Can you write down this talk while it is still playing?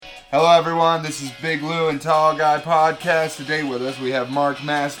Hello everyone, this is Big Lou and Tall Guy Podcast. Today with us we have Mark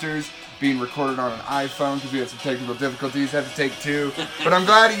Masters, being recorded on an iPhone because we had some technical difficulties, had to take two. But I'm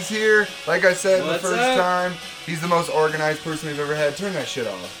glad he's here. Like I said the first time, he's the most organized person we've ever had. Turn that shit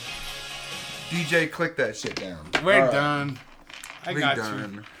off. DJ, click that shit down. We're done. I got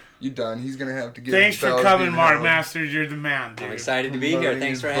you. You done. He's going to have to get Thanks for coming, Mark Masters. You're the man, dude. I'm excited to be here.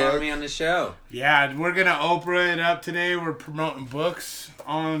 Thanks for having me on the show. Yeah, we're going to Oprah it up today. We're promoting books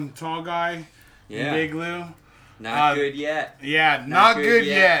on Tall Guy and Big Lou. Not good yet. Yeah, not good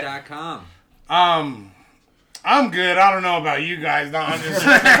yet. .com. I'm good. I don't know about you guys. No, I'm just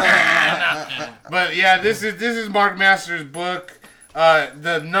But yeah, this is Mark Masters' book.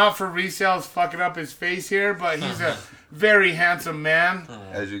 The not for resale is fucking up his face here, but he's a very handsome man.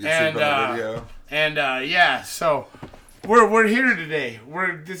 As you can see from the video. And yeah, so we're here today.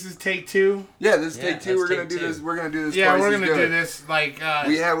 This is take two. Yeah, this is take two. We're gonna do this. We're gonna do this. Yeah, we're gonna do this like.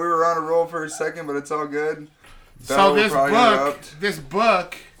 We were on a roll for a second, but it's all good. So this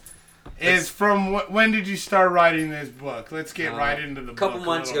book is from when did you start writing this book? Let's get right into the book. A couple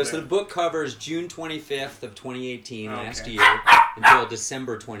months ago. So the book covers June 25th of 2018, last year, until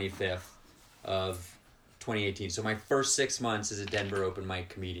December 25th of 2018. So my first 6 months as a Denver open mic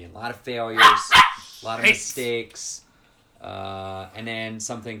comedian. A lot of failures, a lot of mistakes, and then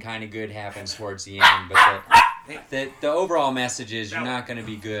something kind of good happens towards the end. But the overall message is you're not going to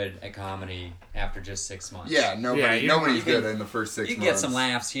be good at comedy after just 6 months. Yeah, nobody's good in the first 6 months. You can get some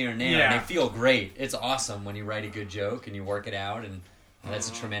laughs here and there, and they feel great. It's awesome when you write a good joke and you work it out, and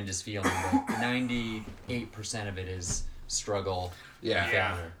that's a tremendous feeling. But 98% of it is struggle.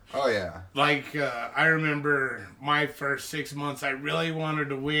 Yeah. Oh, yeah. Like, I remember my first 6 months, I really wanted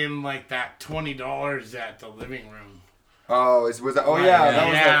to win, like, that $20 at the living room. Oh, that was that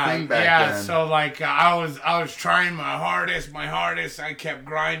thing back then. Yeah, so, like, I was trying my hardest. I kept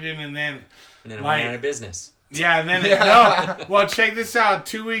grinding, and then it went out of business. Yeah, and then, no. Well, check this out.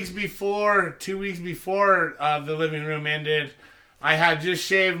 2 weeks before the living room ended, I had just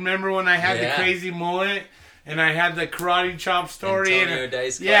shaved. Remember when I had the crazy mullet? And I had the karate chop story. I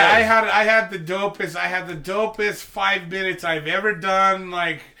had the dopest 5 minutes I've ever done,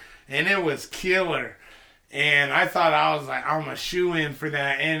 like, and it was killer. And I thought I'm a shoe-in for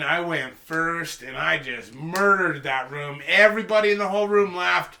that. And I went first, and I just murdered that room. Everybody in the whole room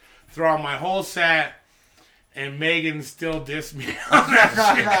laughed throughout my whole set. And Megan still dissed me on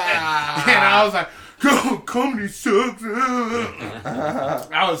that shit. And I was like, comedy sucks.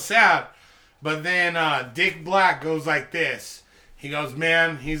 I was sad. But then Dick Black goes like this. He goes,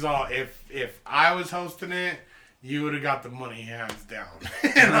 man, he's all, if I was hosting it, you would have got the money hands down.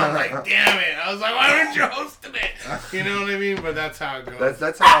 And I'm like, damn it. I was like, why aren't you hosting it? You know what I mean? But that's how it goes.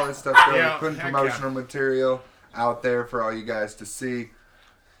 That's how all this stuff goes. Yeah, putting promotional material out there for all you guys to see.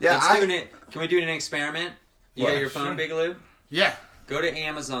 Yeah, Can we do an experiment? You got your phone, Big Lou? Yeah. Go to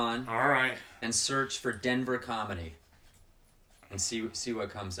Amazon. All right. And search for Denver comedy. And see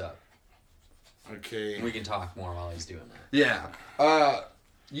what comes up. Okay. We can talk more while he's doing that. Yeah.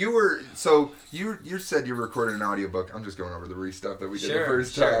 You said you recorded an audiobook. I'm just going over the stuff that we did the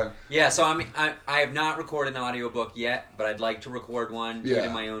first time. Yeah, so I have not recorded an audiobook yet, but I'd like to record one, do it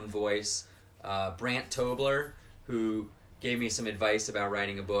in my own voice. Brant Tobler, who gave me some advice about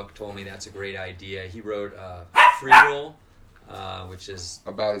writing a book, told me that's a great idea. He wrote Free Roll, which is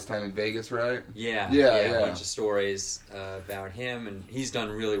about his time in Vegas, right? Yeah. A bunch of stories about him, and he's done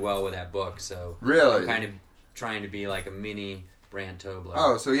really well with that book. So I'm kind of trying to be like a mini Brant Tobler.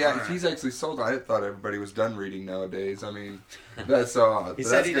 Oh, so yeah, he's actually sold. I thought everybody was done reading nowadays. I mean, that's so. He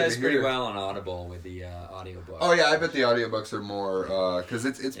said he does pretty well on Audible with the audiobook. Oh yeah, I bet the audiobooks are more because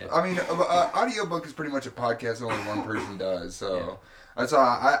it's. Yeah. I mean, audiobook is pretty much a podcast only one person does. So that's all.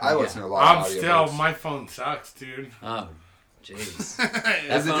 I listen to a lot of audiobooks. My phone sucks, dude. Oh. Jeez.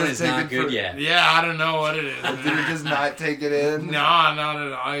 That phone is not good yet. Yeah, I don't know what it is. Did it just not take it in? No, not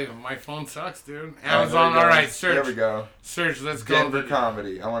at all. My phone sucks, dude. Amazon, alright, search. There we go. Search, let's go. Denver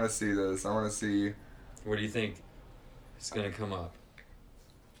comedy. I want to see this. I want to see. What do you think is going to come up?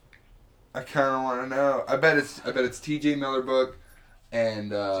 I kind of want to know. I bet it's T.J. Miller book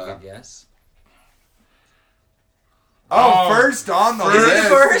and... That's a good guess. First on the list.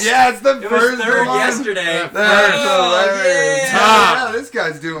 First? Yeah, it's the first was third one. yesterday. That's hilarious. Yeah, this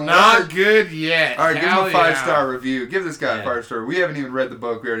guy's doing not good yet. All right, give him a 5-star review. Give this guy a 5-star. We haven't even read the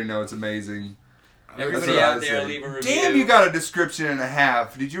book. We already know it's amazing. Everybody out there, leave a review. Damn, you got a description and a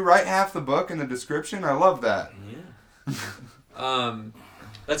half. Did you write half the book in the description? I love that. Yeah.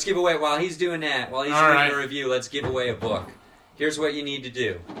 Let's give away, while he's doing that, while he's doing the review, let's give away a book. Here's what you need to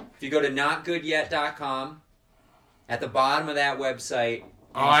do. If you go to notgoodyet.com, at the bottom of that website,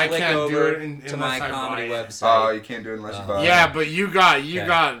 I click can't do over it to my unless I comedy buy it. website. Oh, you can't do it unless you buy it. Yeah, but you got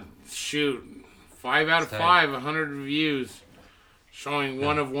shoot 5 out of 5, 100 reviews, showing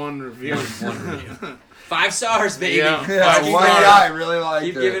one of one review. One review. 5 stars, baby. Yeah, Fucking one stars. guy really liked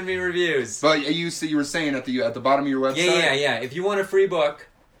Keep it. giving me reviews. But you were saying at the bottom of your website? Yeah. If you want a free book,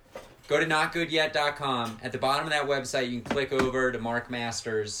 go to notgoodyet.com. At the bottom of that website, you can click over to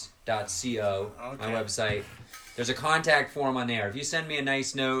markmasters.co, my website. There's a contact form on there. If you send me a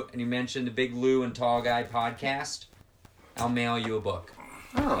nice note and you mention the Big Lou and Tall Guy podcast, I'll mail you a book.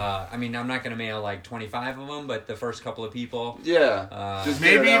 Oh. I mean, I'm not going to mail like 25 of them, but the first couple of people. Yeah. Just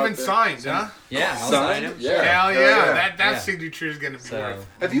Maybe get it out even there. signed, huh? Yeah, I'll sign them. Yeah. Hell yeah. That Yeah. signature is going to be So- worth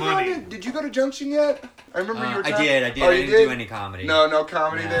Have you money. did you go to Junction yet? I remember you were I talking. did. Oh, I you didn't do any comedy. No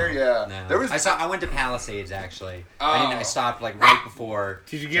comedy No, there. Yeah. No. There was. I went to Palisades actually. Oh. I stopped like right before.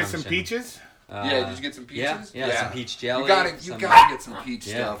 Did you get some Junction. peaches? Yeah, did you get some peaches? Yeah, some peach jelly. You gotta some- get some peach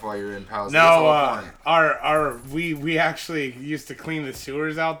Yeah. stuff while you're in Palisades. No, we actually used to clean the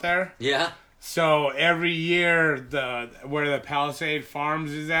sewers out there. Yeah. So every year, where the Palisade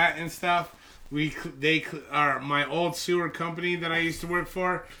Farms is at and stuff, my old sewer company that I used to work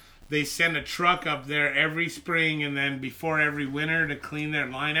for, they send a truck up there every spring and then before every winter to clean their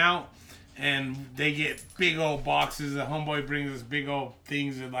line out. And they get big old boxes. The homeboy brings us big old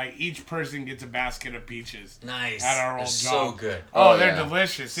things, and like each person gets a basket of peaches. Nice. At our They're old so job. good. Oh, Oh, they're yeah.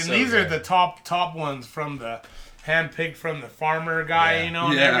 delicious. And So these are good. the top ones from the handpicked from the farmer guy, Yeah. you know,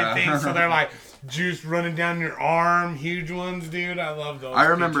 and Yeah. everything. So they're like juice running down your arm, huge ones, dude. I love those. I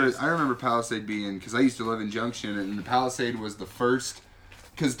remember peaches. Palisade being, because I used to live in Junction, and the Palisade was the first,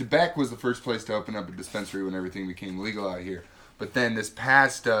 because DeBeck was the first place to open up a dispensary when everything became legal out here. But then this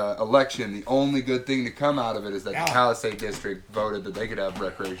past election, the only good thing to come out of it is that the Palisade district voted that they could have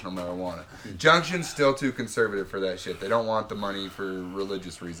recreational marijuana. Junction's still too conservative for that shit. They don't want the money for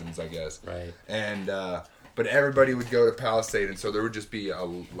religious reasons, I guess. Right. And but everybody would go to Palisade, and so there would just be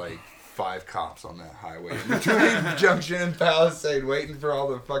like 5 cops on that highway in between Junction and Palisade, waiting for all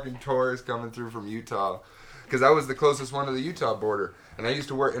the fucking tourists coming through from Utah. Because I was the closest one to the Utah border, and I used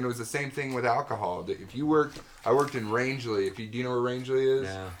to work, and it was the same thing with alcohol. If you worked, I worked in Rangeley. Do you know where Rangeley is?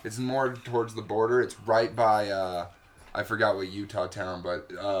 No. It's more towards the border. It's right by, I forgot what Utah town,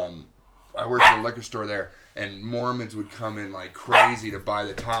 but I worked at a liquor store there, and Mormons would come in like crazy to buy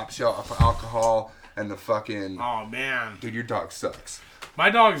the top shelf alcohol and the fucking. Oh man, Dude, your dog sucks. my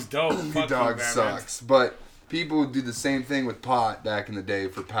dog's dope. Your Fuck dog you, Batman. sucks. But people would do the same thing with pot back in the day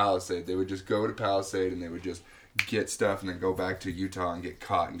for Palisade. They would just go to Palisade and they would just get stuff and then go back to Utah and get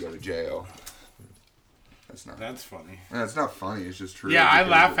caught and go to jail. That's funny. No, it's not funny. It's just true. Yeah, I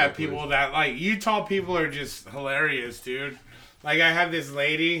because laugh of at that people place. that like Utah people are just hilarious, dude. Like I had this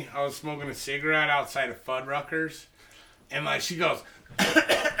lady, I was smoking a cigarette outside of Fuddruckers, and like she goes,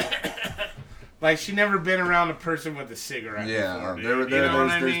 like she never been around a person with a cigarette. Yeah, before, dude. You know what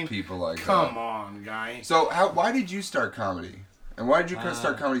I there's mean? people like Come that. on, guy. So why did you start comedy? And why did you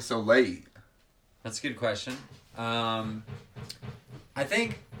start comedy so late? That's a good question. I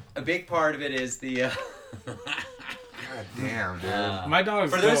think a big part of it is the. God damn, dude. My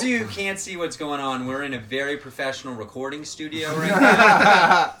dog's For those dope. of you who can't see what's going on, we're in a very professional recording studio right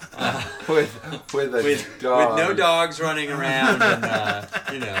now. with dog. With no dogs running around,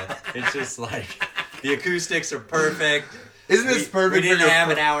 and it's just like the acoustics are perfect. Isn't this perfect? We for didn't your have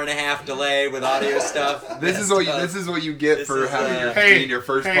an hour and a half delay with audio stuff. This is what you get This for is, having Hey, being your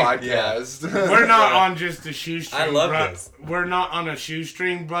first hey. podcast. We're not on just a shoestring. I love this. We're not on a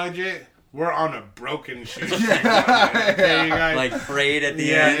shoestring budget. We're on a broken shoestring budget. Okay, you guys. Like frayed at the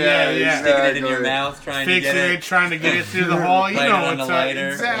Yeah, end, yeah. sticking it in your Exactly. mouth, trying to Fixing get it, it. trying to get it through the hole. You Light it know on what's the up. lighter.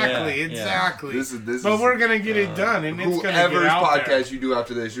 Exactly, Yeah, exactly. This But is we're gonna get it done, and it's gonna get whoever's out podcast there. you do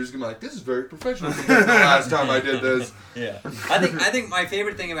after this, you're just gonna be like, this is very professional compared to the last time I did this. Yeah, I think my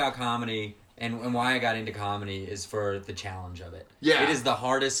favorite thing about comedy and why I got into comedy is for the challenge of it. Yeah. It is the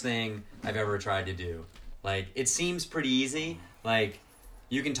hardest thing I've ever tried to do. Like, it seems pretty easy. Like,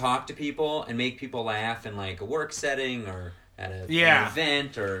 you can talk to people and make people laugh in like a work setting or at an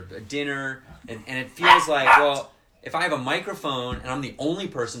event or a dinner, and it feels like, well, if I have a microphone and I'm the only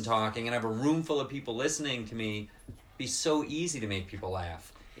person talking and I have a room full of people listening to me, it'd be so easy to make people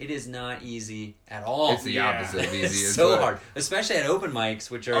laugh. It is not easy at all. It's the opposite of easy. It's so hard, especially at open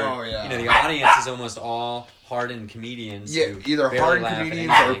mics, which are, Oh, the audience is almost all hardened comedians. Yeah, who either barely hard laugh at comedians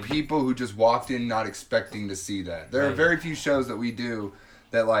or anything. people who just walked in not expecting to see that. There are Right. very few shows that we do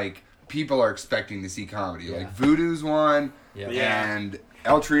that like people are expecting to see comedy. Yeah. Like Voodoo's one, Yeah. and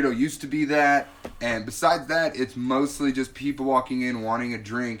El Torito used to be that. And besides that, it's mostly just people walking in wanting a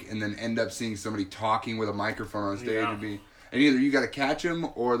drink and then end up seeing somebody talking with a microphone on stage. Yeah. and either you got to catch them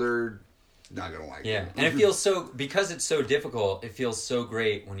or they're not gonna like Yeah, it. and it feels because it's so difficult. It feels so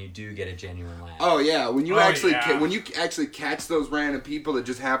great when you do get a genuine laugh. Oh yeah, when you when you actually catch those random people that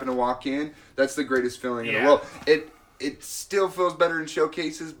just happen to walk in, that's the greatest feeling in the world. It still feels better in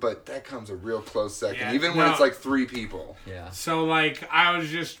showcases, but that comes a real close second, even when it's like 3 people. Yeah. So like I was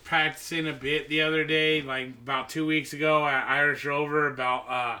just practicing a bit the other day, like about 2 weeks ago at Irish Rover about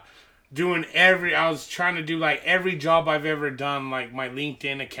I was trying to do like every job I've ever done, like my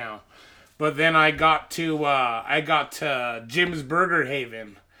LinkedIn account. But then I got to Jim's Burger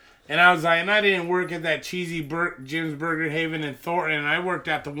Haven, and I was like, and I didn't work at that cheesy Jim's Burger Haven in Thornton. I worked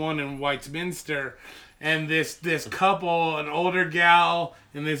at the one in Whitesminster, and this couple, an older gal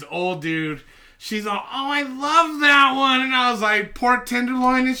and this old dude, she's all, oh, I love that one, and I was like, pork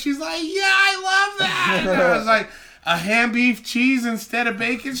tenderloin, and she's like, yeah, I love that, and I was like, a ham beef cheese instead of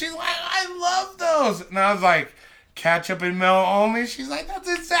bacon. She's like, I love those, and I was like, ketchup and milk only. She's like, that's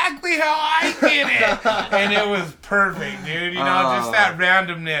exactly how I did it. And it was perfect, dude. You know, just that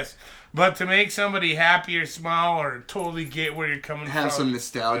randomness. But to make somebody happy or smile or totally get where you're coming from. Have some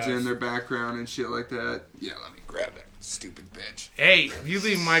nostalgia in their background and shit like that. Yeah, let me grab that stupid bitch. Hey, you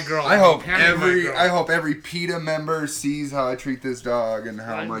leave my girl. I hope every PETA member sees how I treat this dog and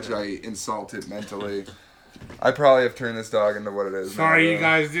how much I insult it mentally. I probably have turned this dog into what it is. Sorry, you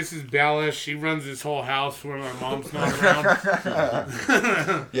guys. This is Bella. She runs this whole house when my mom's not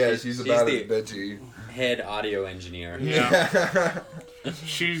around. Yeah, she's about as bitchy. Head audio engineer. Yeah.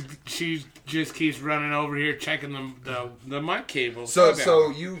 She just keeps running over here checking the mic cables.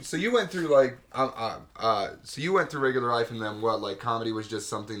 So you went through like so you went through regular life, and then what? Like comedy was just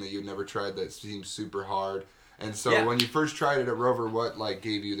something that you'd never tried that seemed super hard. And so when you first tried it at Rover, what like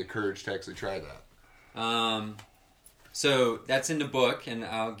gave you the courage to actually try that? So that's in the book, and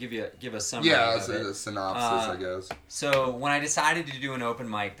I'll give a summary. Yeah, of it. A synopsis, I guess. So when I decided to do an open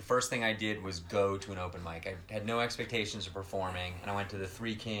mic, the first thing I did was go to an open mic. I had no expectations of performing, and I went to the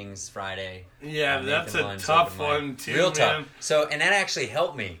Three Kings Friday. Yeah, that's a tough one too, real man. Tough. So, and that actually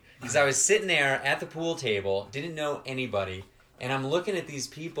helped me because I was sitting there at the pool table, didn't know anybody, and I'm looking at these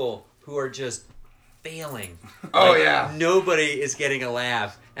people who are just failing. Oh yeah, nobody is getting a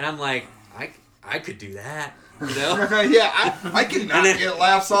laugh, and I'm like, I could do that. You know? Yeah, I can not get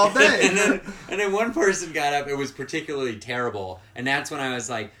laughs all day. And then one person got up. It was particularly terrible. And that's when I was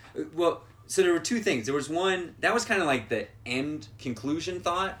like, well, so there were 2 things. There was one, that was kind of like the end conclusion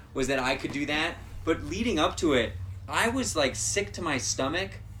thought, was that I could do that. But leading up to it, I was like sick to my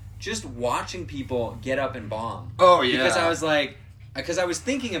stomach just watching people get up and bomb. Oh, yeah. Because I was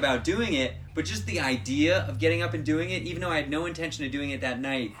thinking about doing it, but just the idea of getting up and doing it, even though I had no intention of doing it that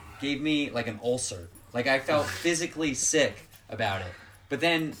night, gave me like an ulcer. Like, I felt physically sick about it. But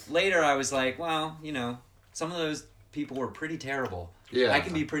then later I was like, well, you know, some of those people were pretty terrible. Yeah. I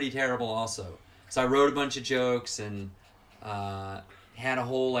can be pretty terrible also. So I wrote a bunch of jokes and had a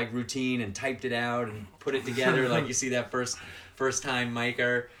whole, like, routine and typed it out and put it together like you see that first-time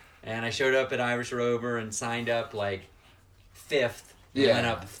micer. And I showed up at Irish Rover and signed up, like, 5th. Yeah. Went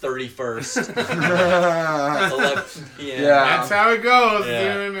up 31st. 11th. Yeah. That's how it goes,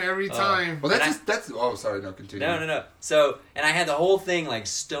 dude, every time. Well, sorry, no, continue. No. So, and I had the whole thing, like,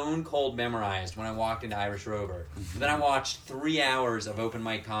 stone cold memorized when I walked into Irish Rover. Then I watched 3 hours of open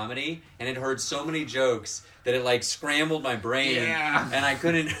mic comedy, and it heard so many jokes that it, like, scrambled my brain. Yeah. And I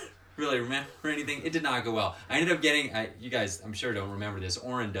couldn't really remember anything. It did not go well. I ended up getting, you guys, I'm sure don't remember this.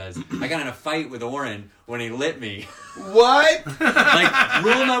 Oren does. I got in a fight with Oren when he lit me. What? Like,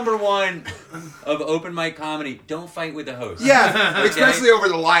 rule number 1 of open mic comedy, don't fight with the host. Yeah, okay? Especially over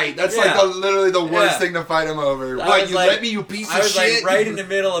the light. That's like literally the worst thing to fight him over. What, you lit me, you piece of shit? I was like right in the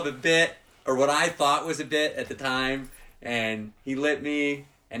middle of a bit, or what I thought was a bit at the time, and he lit me,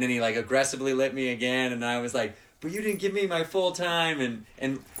 and then he like aggressively lit me again, and I was like, but you didn't give me my full time,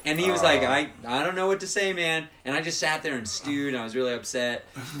 and he was like, I don't know what to say, man. And I just sat there and stewed. I was really upset.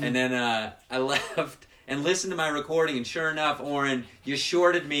 And then I left and listened to my recording, and sure enough, Oren, you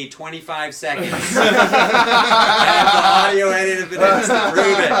shorted me 25 seconds. I have the audio edited, but to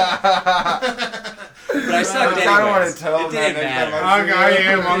prove it. But I sucked anyways. I don't want to tell him that. I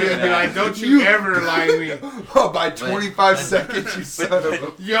am. I'm going to be like, don't you ever lie to me. Oh, by 25 seconds, you son of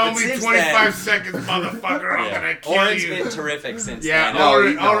a... You owe me 25 seconds, motherfucker. I'm going to kill Oren's you. Been terrific since then.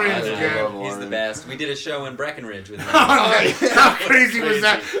 Oren's good. He's the best. We did a show in Breckenridge with him. How crazy was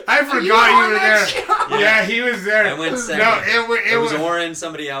that? I forgot you were there. Yeah, he was there. I went second. No, it was Oren,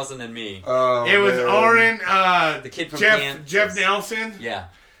 somebody else, and then me. It was Oren, the kid from Jeff Nelson. Yeah.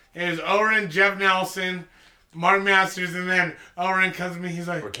 It was Oren, Jeff Nelson, Mark Masters, and then Oren comes to me. He's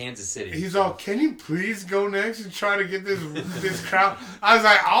like, or Kansas City. He's all, can you please go next and try to get this crowd? I was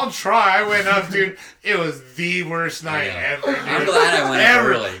like, I'll try. I went up, dude. It was the worst night ever, dude. I'm glad I went up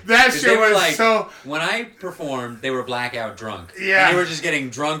early. That shit was like, so... When I performed, they were blackout drunk. Yeah. And they were just getting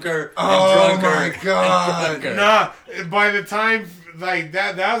drunker Oh, and drunker. my God. And drunker. Nah, by the time... Like,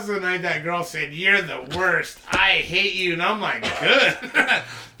 that was the night that girl said, you're the worst. I hate you. And I'm like, good.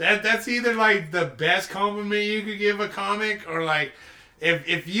 That's either, like, the best compliment you could give a comic, or, like,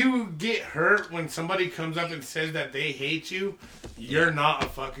 if you get hurt when somebody comes up and says that they hate you, you're not a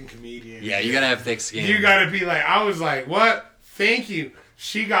fucking comedian. Yeah, you gotta have thick skin. You gotta be like, I was like, what? Thank you.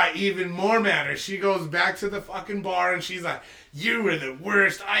 She got even more madder. She goes back to the fucking bar and she's like, you were the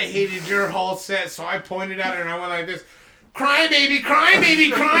worst. I hated your whole set. So I pointed at her and I went like this. Cry baby, cry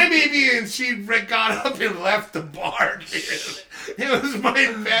baby, cry baby, and she got up and left the bar, dude. It was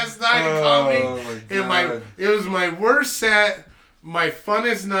my best night of comedy. It was my worst set, my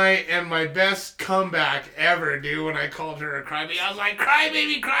funnest night, and my best comeback ever, dude, when I called her a cry baby. I was like, cry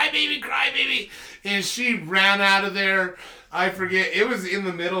baby, cry baby, cry baby. And she ran out of there. I forget, it was in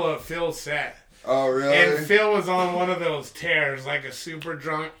the middle of Phil's set. Oh, really? And Phil was on one of those tears, like a super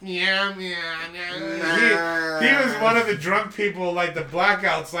drunk. Yeah. He was one of the drunk people, like the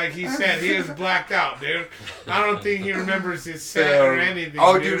blackouts, like he said. He was blacked out, dude. I don't think he remembers his set or anything.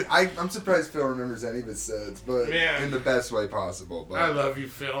 Oh, dude, I'm surprised Phil remembers any of his sets, but in the best way possible. But I love you,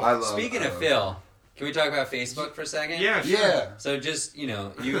 Phil. Speaking of Phil, can we talk about Facebook for a second? Yeah, sure. Yeah. So just, you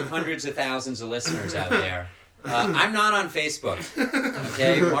hundreds of thousands of listeners out there. I'm not on Facebook.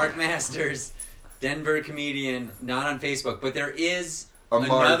 Okay, Mark Masters, Denver comedian, not on Facebook. But there is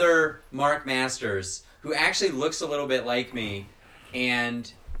another Mark Masters who actually looks a little bit like me,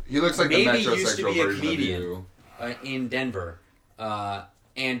 and he looks like maybe the metrosexual used to be a version comedian in Denver.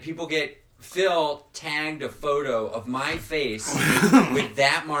 And people Phil tagged a photo of my face with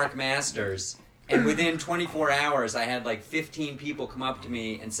that Mark Masters. And within 24 hours, I had like 15 people come up to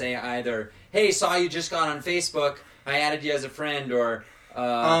me and say either, hey, saw you just got on Facebook, I added you as a friend, or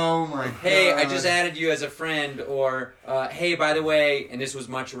oh my God. Hey, I just added you as a friend, or hey, by the way, and this was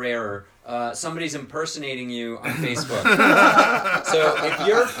much rarer, somebody's impersonating you on Facebook. So if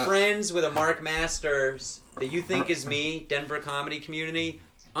you're friends with a Mark Masters that you think is me, Denver comedy community,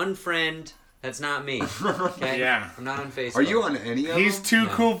 unfriend. That's not me. Okay? Yeah. I'm not on Facebook. Are you on any of He's them? too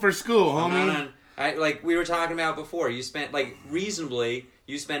cool for school, homie. Like we were talking about before, you spent, like, reasonably,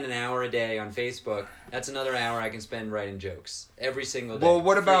 you spend an hour a day on Facebook. That's another hour I can spend writing jokes every single day. Well,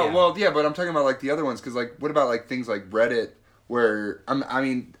 what about, but I'm talking about, like, the other ones, because, like, what about, like, things like Reddit, where, I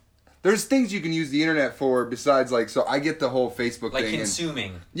mean, there's things you can use the internet for besides, like, so I get the whole Facebook like thing. Like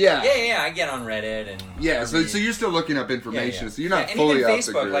consuming. Yeah, I get on Reddit and... Yeah, so you're still looking up information, so you're not and fully even off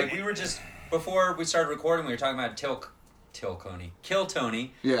Facebook, the grid. like, we were just... Before we started recording, we were talking about Kill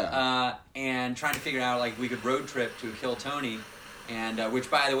Tony. Yeah. And trying to figure out, like, we could road trip to Kill Tony. And,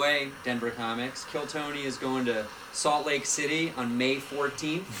 which, by the way, Denver Comics, Kill Tony is going to Salt Lake City on May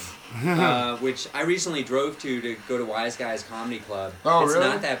 14th. Which I recently drove to go to Wise Guys Comedy Club. Oh, it's really?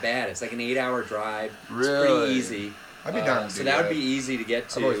 not that bad. It's like an 8-hour drive. Really? It's pretty easy. I'd be down to do so that would be easy to get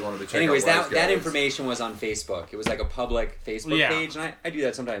to. I've always wanted to check Anyways, out Wise that Guys. information was on Facebook. It was like a public Facebook page, and I do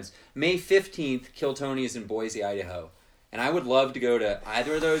that sometimes. May 15th, Kill Tony is in Boise, Idaho. And I would love to go to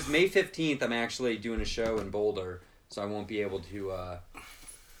either of those. May 15th, I'm actually doing a show in Boulder, so I won't be able to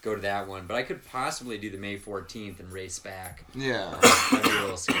go to that one. But I could possibly do the May 14th and race back. Yeah. That'd be a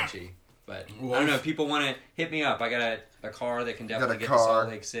little sketchy. But I don't know, if people want to hit me up. I got a car that can definitely get to Salt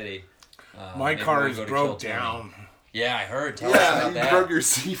Lake City. My car is broke down. Yeah, I heard. Tell us about you that. broke your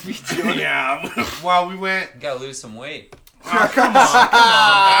CV joint. Yeah, while we went... You gotta lose some weight. Oh, come on,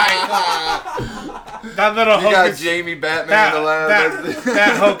 guys. That little You got hocus... Jamie Batman in the lab.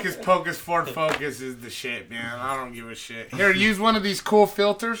 That hocus pocus Ford Focus is the shit, man. I don't give a shit. Here, use one of these cool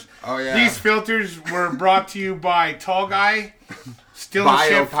filters. Oh, yeah. These filters were brought to you by Tall Guy. Stealing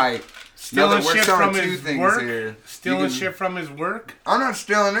shit. Biopipe. Stealing we're shit selling from two his things work. here. Stealing shit from his work. I'm not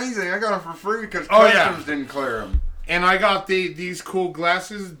stealing anything. I got them for free because Oh, yeah. customs didn't clear them. And I got these cool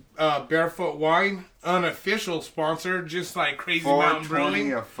glasses, Barefoot Wine, unofficial sponsor, just like Crazy Mountain Brewing.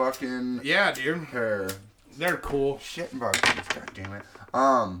 $4.20 a fucking Yeah, dude. pair. They're cool. Shit and buckets, god damn it.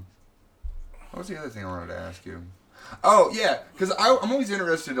 What was the other thing I wanted to ask you? Oh, yeah, because I'm always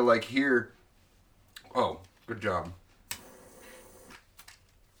interested to, like, hear... Oh, good job.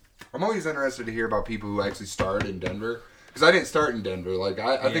 I'm always interested to hear about people who actually started in Denver. Because I didn't start in Denver. Like,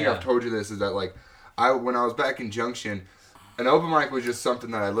 I think I've told you this, is that, like, when I was back in Junction, an open mic was just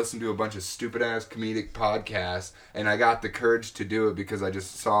something that I listened to a bunch of stupid-ass comedic podcasts, and I got the courage to do it because I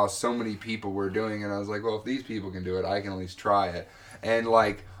just saw so many people were doing it, and I was like, well, if these people can do it, I can at least try it. And,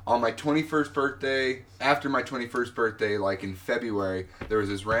 like, on my 21st birthday, after my 21st birthday, like in February, there was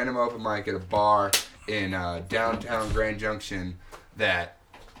this random open mic at a bar in downtown Grand Junction that,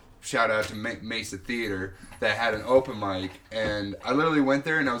 shout out to Mesa Theater, that had an open mic, and I literally went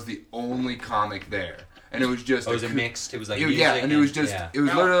there and I was the only comic there. And it was just... Oh, was it mixed? It was like music? Yeah, and it was just... Yeah. It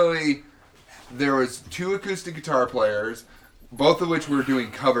was literally... There was 2 acoustic guitar players, both of which were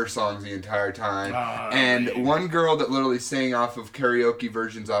doing cover songs the entire time, and one girl that literally sang off of karaoke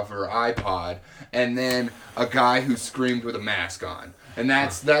versions off of her iPod, and then a guy who screamed with a mask on. And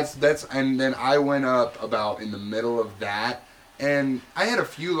that's and then I went up about in the middle of that, and I had a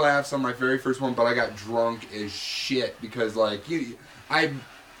few laughs on my very first one, but I got drunk as shit because, like,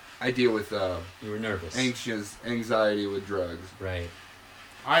 I deal with you were nervous, anxiety with drugs. Right.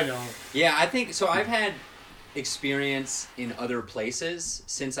 I don't. Yeah, I think so. I've had experience in other places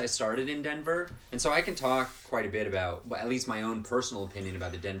since I started in Denver, and so I can talk quite a bit about, well, at least my own personal opinion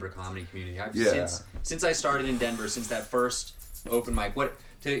about the Denver comedy community. Since I started in Denver, since that first open mic,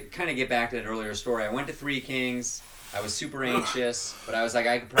 to kind of get back to that earlier story, I went to Three Kings. I was super anxious, but I was like,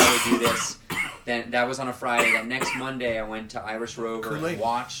 I could probably do this. Then that was on a Friday. That next Monday, I went to Irish Rover and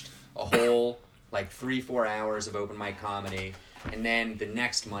watched a whole 3-4 hours of open mic comedy, and then the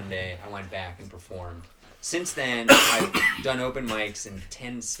next Monday, I went back and performed. Since then, I've done open mics in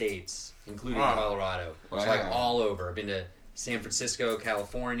 10 states, including Colorado. So all over. I've been to San Francisco,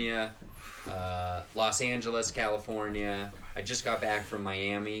 California, Los Angeles, California. I just got back from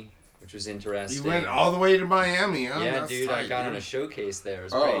Miami, which was interesting. You went all the way to Miami, huh? Yeah, That's dude, tight, I got on a showcase there. It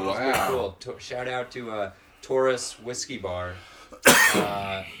was great. Wow. It was pretty cool. Shout out to Taurus Whiskey Bar.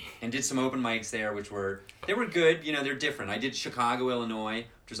 And did some open mics there, they were good. You know, they're different. I did Chicago, Illinois,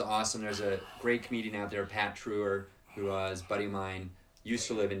 which was awesome. There's a great comedian out there, Pat Truer, who is a buddy of mine, used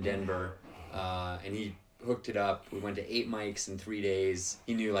to live in Denver, and he hooked it up. We went to 8 mics in 3 days.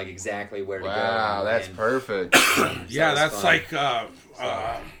 He knew exactly where to go. Wow, that's perfect. Yeah, that's fun.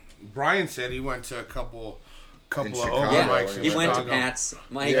 Brian said he went to a couple of open mics in he Chicago. went to Pat's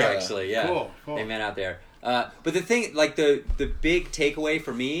mic, actually. Yeah, cool. They met out there. But the thing, the big takeaway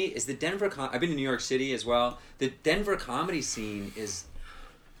for me is the Denver. I've been to New York City as well. The Denver comedy scene is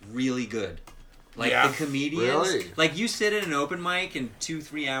really good. The comedians, really? You sit at an open mic and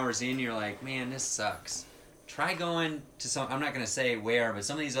 2-3 hours in, you're like, man, this sucks. Try going to some. I'm not gonna say where, but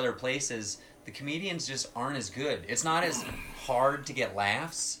some of these other places, the comedians just aren't as good. It's not as hard to get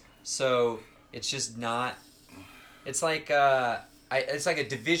laughs, so it's just not. It's like it's like a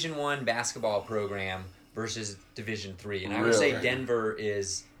Division I basketball program versus Division III, and I would say Denver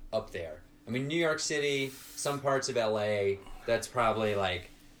is up there. I mean, New York City, some parts of LA, that's probably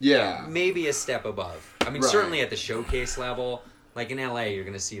maybe a step above. I mean, certainly at the showcase level, in LA, you're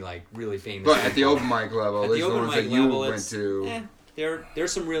gonna see really famous. But at the open mic level, at the open mic level, went to.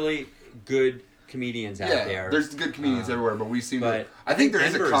 There's some really good comedians out there. There's good comedians everywhere, but we seem to. I think there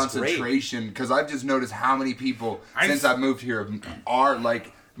is a concentration because I've just noticed how many people since I've moved here are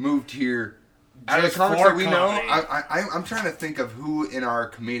moved here. Out of the comics that we know, I'm trying to think of who in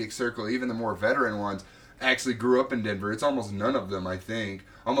our comedic circle, even the more veteran ones, actually grew up in Denver. It's almost none of them, I think.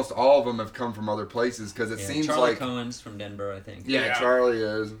 Almost all of them have come from other places because it seems Charlie Cohen's from Denver, I think. Yeah, Charlie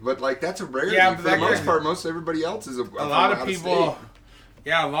is. But that's a rarity. Yeah, for the most part, most everybody else is a lot of people.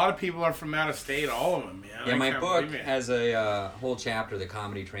 Yeah, a lot of people are from out of state. All of them. Yeah, my book has a whole chapter, The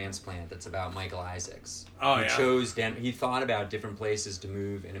Comedy Transplant, that's about Michael Isaacs. Oh, he chose he thought about different places to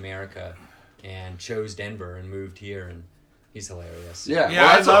move in America, and chose Denver and moved here, and he's hilarious. Yeah,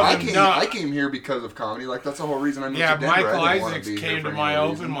 I came here because of comedy. That's the whole reason I moved to Denver. Yeah, Michael Isaacs came to my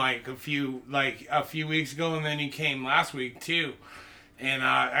open mic a few weeks ago, and then he came last week too. And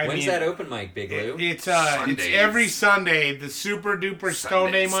when's that open mic, Big Lou? It's every Sunday, the super duper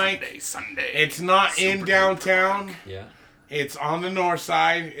Stone Day mic. Sunday. It's not in downtown. Yeah. It's on the north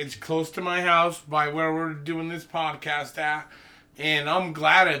side. It's close to my house by where we're doing this podcast at. And I'm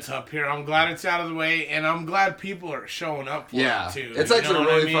glad it's up here. I'm glad it's out of the way, and I'm glad people are showing up for it too. It's actually a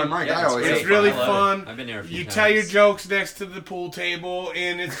really fun mic. Yeah, it's really fun. I've been there a few times. You tell your jokes next to the pool table,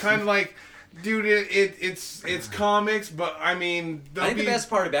 and it's kind of like, dude, it's comics, but I mean, I think the best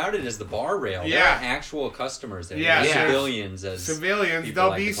part about it is the bar rail. Yeah, there are actual customers there. Yeah, civilians.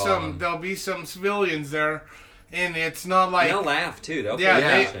 There'll be some civilians there. And it's not like they'll laugh too. They'll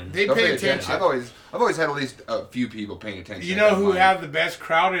pay attention. They pay attention. I've always had at least a few people paying attention. You know who had the best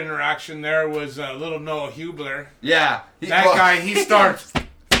crowd interaction there was little Noah Hubler. Yeah, that guy. He starts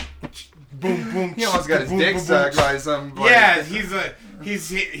boom, boom. He almost got his dick sucked by some. Yeah,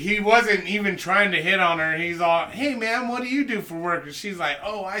 he wasn't even trying to hit on her. He's all, hey man, what do you do for work? And she's like,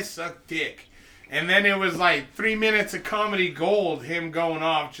 oh, I suck dick. And then it was like 3 minutes of comedy gold, him going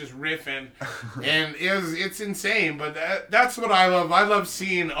off, just riffing. And it's insane. But that's what I love. I love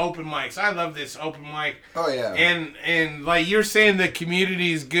seeing open mics. I love this open mic. Oh, yeah. And like you're saying, the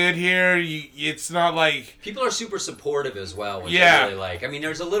community is good here. It's not like... People are super supportive as well, which I really like. I mean,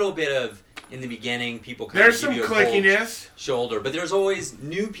 there's a little bit of, in the beginning, people kind of give you a clickiness. cold shoulder. But there's always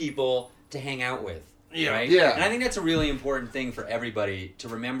new people to hang out with. Yeah. Right? Yeah. And I think that's a really important thing for everybody, to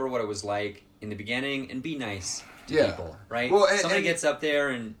remember what it was like in the beginning and be nice to people, right? Well, somebody gets up there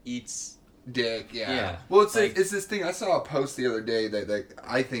and eats dick. Yeah. Well, it's this thing. I saw a post the other day that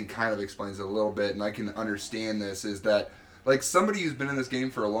I think kind of explains it a little bit, and I can understand this. Is that like somebody who's been in this game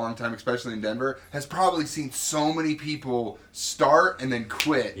for a long time, especially in Denver, has probably seen so many people start and then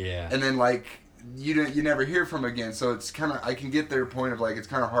quit, and then like you never hear from again. So it's kind of, I can get their point of like it's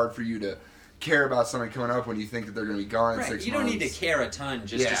kind of hard for you to care about somebody coming up when you think that they're going to be gone in 6 months. You don't need to care a ton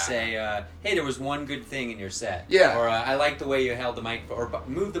just to say, hey, there was one good thing in your set. Yeah. Or I like the way you held the mic, or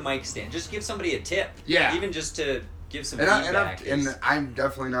move the mic stand. Just give somebody a tip. Yeah. Even just to give some feedback. And I'm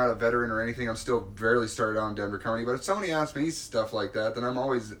definitely not a veteran or anything. I'm still barely started on Denver comedy. But if somebody asks me stuff like that, then I'm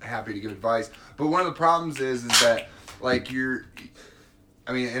always happy to give advice. But one of the problems is that, like,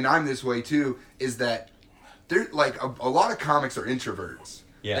 and I'm this way too, is that there, like, a lot of comics are introverts.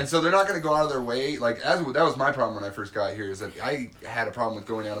 Yeah. And so they're not going to go out of their way. Like, that was my problem when I first got here, is that I had a problem with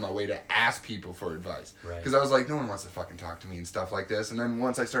going out of my way to ask people for advice. Right. Because I was like, no one wants to fucking talk to me and stuff like this. And then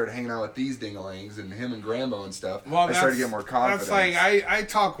once I started hanging out with these dingalangs and him and Grambo and stuff, I started to get more confidence. That's like, I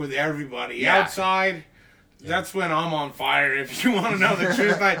talk with everybody. Outside, that's when I'm on fire, if you want to know the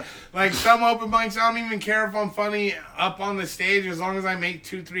truth. Like some open mics, I don't even care if I'm funny up on the stage, as long as I make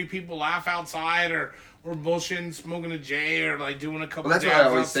 2-3 people laugh outside, or bullshitting, smoking a J, or like doing a couple. Well, that's what I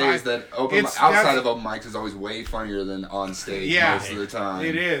always say, is that outside of open mics is always way funnier than on stage most of the time.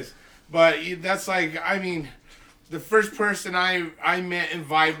 It is, but that's like, I mean, the first person I met and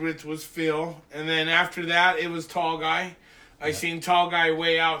vibed with was Phil, and then after that it was Tall Guy. I seen Tall Guy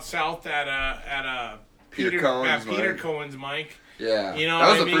way out south at Peter Cohen's mic. Yeah, you know,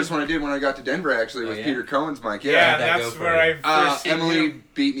 that was the first one I did when I got to Denver. Actually, was Peter Cohen's mic. Yeah, that's where I first seen Emily him.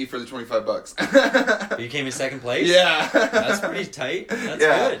 beat me for the $25. You came in second place. Yeah, that's pretty tight. That's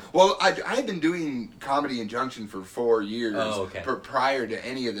good. Well, I've been doing Comedy in Junction for 4 years. Prior to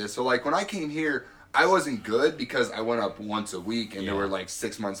any of this, so like when I came here, I wasn't good because I went up once a week, and there were like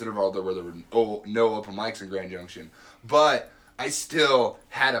 6 months interval where there were no open mics in Grand Junction, but I still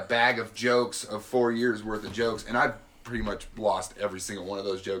had a bag of jokes of 4 years worth of jokes, and I've pretty much lost every single one of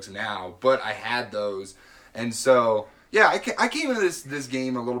those jokes now, but I had those, and so I came into this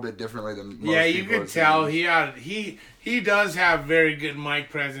game a little bit differently than most people. Yeah, you could tell he does have very good mic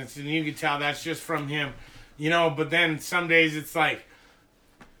presence, and you could tell that's just from him, you know. But then some days it's like,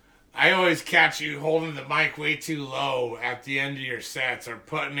 I always catch you holding the mic way too low at the end of your sets, or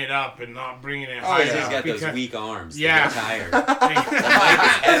putting it up and not bringing it high. He's got those weak arms. Yeah. They're tired.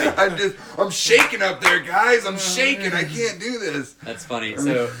 I'm shaking up there, guys. I'm shaking. I can't do this. That's funny.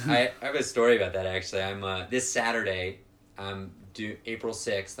 So I have a story about that, actually. I'm this Saturday, April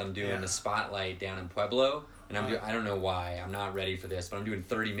 6th, I'm doing a spotlight down in Pueblo. And I don't know why, I'm not ready for this, but I'm doing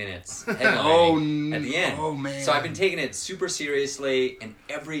 30 minutes headlining at the end. Oh, man. So I've been taking it super seriously, and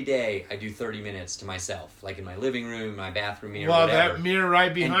every day I do 30 minutes to myself, like in my living room, my bathroom mirror, whatever. Well, that mirror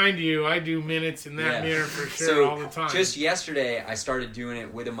right behind you, I do minutes in that mirror for sure all the time. Just yesterday, I started doing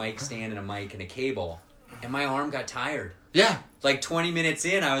it with a mic stand and a mic and a cable, and my arm got tired. Yeah. Like 20 minutes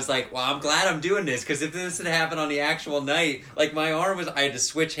in, I was like, well, I'm glad I'm doing this, because if this had happened on the actual night, like my arm I had to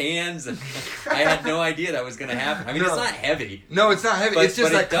switch hands, and I had no idea that was going to happen. I mean, it's not heavy. No, it's not heavy. It's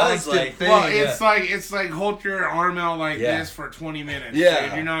just that constant thing. Well, it's like hold your arm out like this for 20 minutes. Yeah.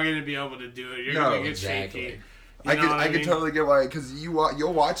 Dude. You're not going to be able to do it. You're going to get shaky. I could totally get why, because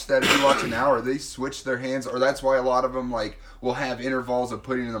you'll watch that if you watch an hour, they switch their hands, or that's why a lot of them like will have intervals of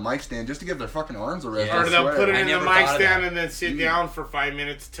putting in the mic stand just to give their fucking arms a rest. Or they'll put it in the mic stand and then sit down for 5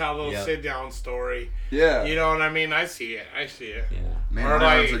 minutes, tell a little sit down story. Yeah, you know what I mean. I see it. Yeah. Man,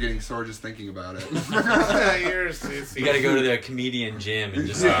 my arms are getting sore just thinking about it. You got to go to the comedian gym and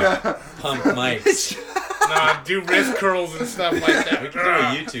just pump mics. Do wrist curls and stuff like that. We could do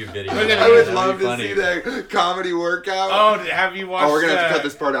a YouTube video. I would love to see that comedy workout. Oh, have you watched? Oh, we're gonna have to cut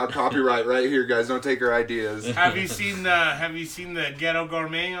this part out. Copyright right here, guys. Don't take our ideas. Have you seen the Ghetto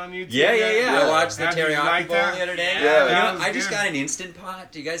Gourmet on YouTube? Yeah. I watched the teriyaki bowl the other day. Yeah. I just got an Instant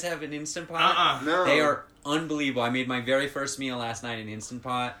Pot. Do you guys have an Instant Pot? No. They are unbelievable. I made my very first meal last night in Instant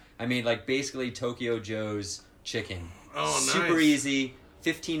Pot. I made like basically Tokyo Joe's chicken. Oh, Super nice. easy.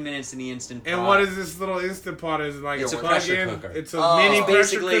 15 minutes in the Instant Pot. And what is this little Instant Pot? Is it like It's a plug-in? pressure cooker. It's a mini pressure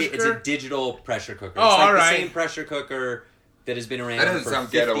Basically, cooker? it's a digital pressure cooker. Oh, it's like all right. the same pressure cooker that has been around That doesn't for sound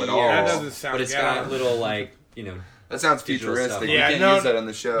 50 ghetto years. at all. That doesn't sound But it's ghetto. got little, like, you know... That sounds digital futuristic. stuff. We Yeah, can't no- use that on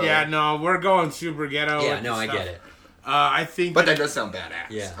the show. Yeah, no, we're going super ghetto. Yeah, with no, the I stuff. get it. I think But that does sound badass.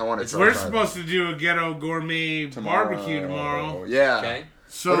 Yeah. I want to try we're that. supposed to do a ghetto gourmet barbecue tomorrow. Yeah. Okay?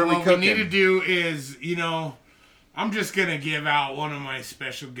 So What are we what we need cooking? to do is, I'm just going to give out one of my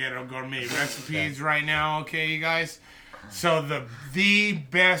special ghetto gourmet recipes right now, okay, you guys? So the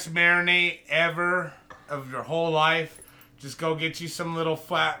best marinade ever of your whole life. Just go get you some little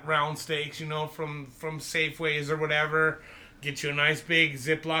flat round steaks, from Safeways or whatever. Get you a nice big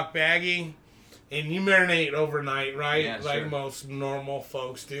Ziploc baggie. And you marinate overnight, right? Yeah, like sure. most normal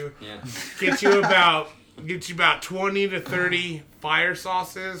folks do. Yeah. Get you about 20 to 30 fire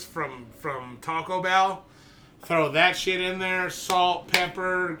sauces from Taco Bell. Throw that shit in there. Salt,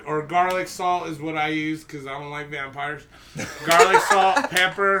 pepper, or garlic salt is what I use because I don't like vampires. Garlic salt,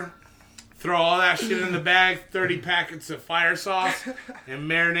 pepper. Throw all that shit in the bag. 30 packets of fire sauce, and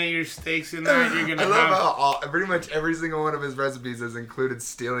marinate your steaks in there. You're gonna I have. love how pretty much every single one of his recipes has included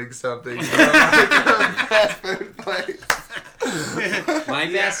stealing something from a fast food place. My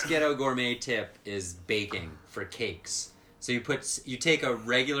best ghetto gourmet tip is baking for cakes. So you take a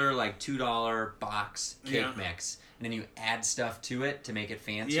regular like $2 box cake mix, and then you add stuff to it to make it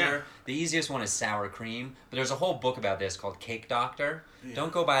fancier. Yeah. The easiest one is sour cream, but there's a whole book about this called Cake Doctor. Yeah.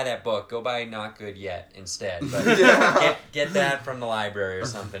 Don't go buy that book. Go buy Not Good Yet instead. But get that from the library or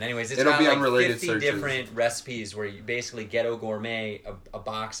something. Anyways, it's It'll got be like unrelated 50 searches. different recipes where you basically ghetto gourmet a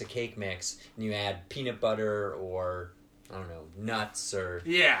box of cake mix, and you add peanut butter or I don't know, nuts or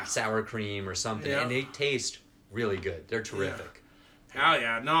sour cream or something, and they taste really good. They're terrific. Hell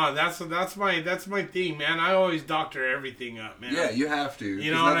yeah! No, that's my thing, man. I always doctor everything up, man. Yeah, you have to.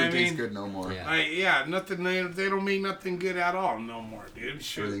 You know what I nothing tastes mean? good no more. Yeah. Nothing. They don't make nothing good at all no more, dude.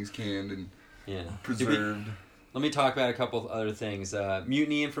 Sure. Everything's canned and Yeah. preserved. Let me talk about a couple of other things.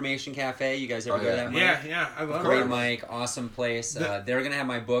 Mutiny Information Cafe. You guys ever go to that? Mike? Yeah, I love Great it. Mike, awesome place. They're gonna have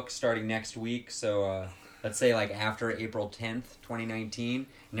my book starting next week, so let's say like after April 10th, 2019,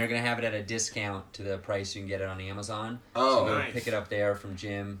 and they're gonna have it at a discount to the price you can get it on Amazon. Oh, so go nice. pick it up there from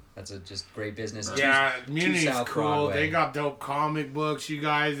Jim. That's just great business. Yeah, Two Muni's South cool. Broadway. They got dope comic books, you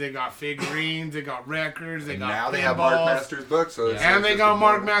guys. They got figurines. They got records. They And got now they have Mark pinballs. Masters books, so it's And they just got a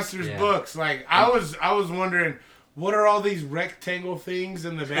Mark better- Masters Yeah. books. Like I was wondering, what are all these rectangle things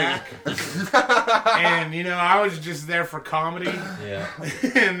in the back? And I was just there for comedy. Yeah.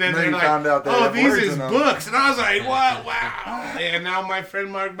 And then they're you like, found out they "Oh, have these words is in them." books," and I was like, "What? Wow!" And now my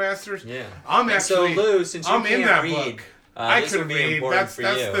friend Mark Masters, Yeah. I'm And actually, so Lou, since you I'm can't in that read, book. I this could would be read. important That's for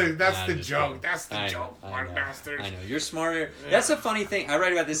that's you. the that's Nah, the I'm just joke. kidding. That's the I know, joke, I Mark know, Masters. I know. You're smarter. That's a funny thing. I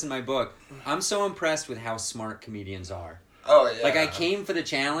write about this in my book. I'm so impressed with how smart comedians are. Oh yeah. Like I came for the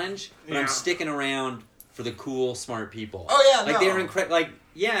challenge, but Yeah. I'm sticking around for the cool, smart people. Oh, yeah, like no. they're incredible. Like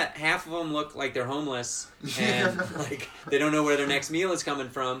half of them look like they're homeless and like they don't know where their next meal is coming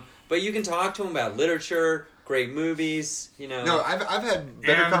from. But you can talk to them about literature, great movies. No, I've had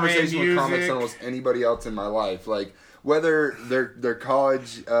better Anime, conversations with comics music. than almost anybody else in my life. Like whether they're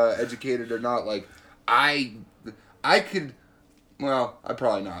college educated or not. Like I could. Well, I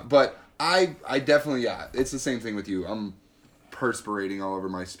probably not, but I definitely It's the same thing with you. I'm perspirating all over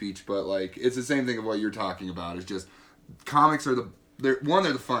my speech, but like it's the same thing of what you're talking about. It's just comics are they're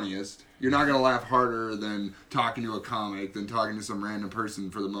the funniest. You're not gonna laugh harder than talking to a comic than talking to some random person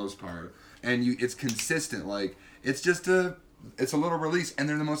for the most part. And it's consistent. Like it's a little release, and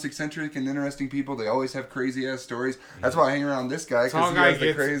they're the most eccentric and interesting people. They always have crazy ass stories. That's why I hang around this guy because he has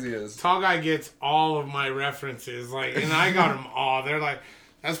the craziest. Tall guy gets all of my references, and I got them all. They're like,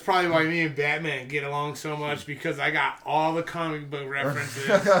 that's probably why me and Batman get along so much because I got all the comic book references.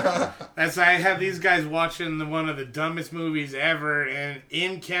 I had these guys watching one of the dumbest movies ever, and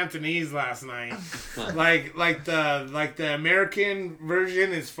in Cantonese last night. like the American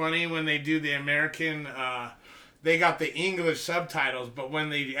version is funny when they do the American. They got the English subtitles, but when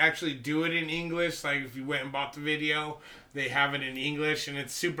they actually do it in English, like if you went and bought the video, they have it in English, and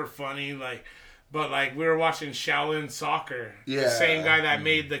it's super funny. But we were watching Shaolin Soccer. Yeah. The same guy that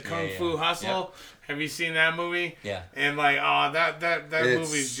made the Kung Fu Hustle. Yep. Have you seen that movie? Yeah. And that It's-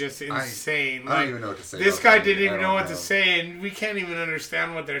 movie's just insane. I don't even know what to say. This about guy that. didn't I even don't know what to say, and we can't even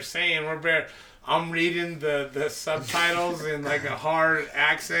understand what they're saying. I'm reading the subtitles in like a hard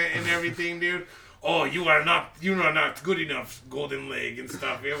accent and everything, dude. Oh, you are not good enough, golden leg and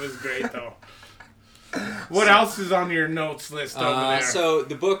stuff. It was great though. What else is on your notes list over there? So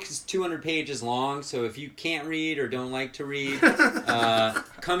the book is 200 pages long. So if you can't read or don't like to read,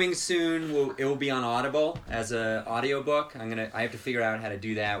 coming soon, it will be on Audible as an audiobook. I have to figure out how to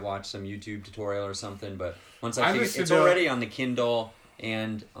do that. Watch some YouTube tutorial or something. But once I figure, it's already on the Kindle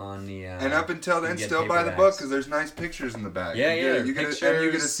and on the. And up until then, still buy the book because there's nice pictures in the back. Yeah, you get to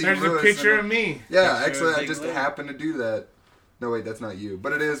see. There's Lewis a picture of me. Yeah, actually, I just happened to do that. No, wait, that's not you.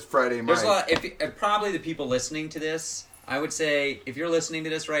 But it is Friday, Mike. There's a lot. If probably the people listening to this, I would say if you're listening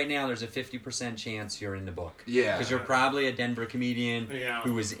to this right now, there's a 50% chance you're in the book. Yeah. Because you're probably a Denver comedian Yeah.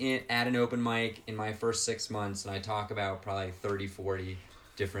 who was at an open mic in my first 6 months, and I talk about probably 30, 40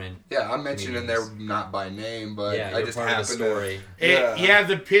 different. Yeah, I'm mentioned in there not by name, but I just happened to. Story. Yeah,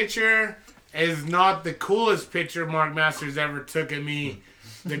 the picture is not the coolest picture Mark Masters ever took of me.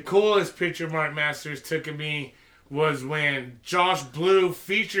 The coolest picture Mark Masters took of me was when Josh Blue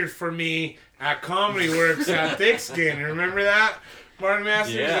featured for me at Comedy Works at Thick Skin. Remember that, Mark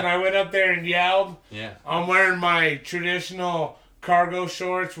Masters? Yeah. And I went up there and yelled. Yeah. I'm wearing my traditional cargo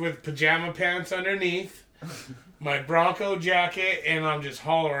shorts with pajama pants underneath, my Bronco jacket, and I'm just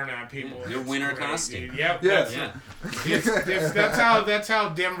hollering at people. Your It's winter great, costume. dude. Yep. Yeah. That's how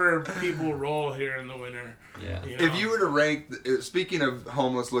Denver people roll here in the winter. Yeah. You know? If you were to rank, speaking of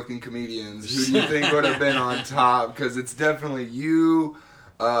homeless-looking comedians, who do you think would have been on top? Because it's definitely you,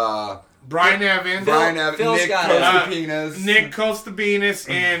 Brian Evans, Phil's Nick got Costapinas. Nick Costabinas,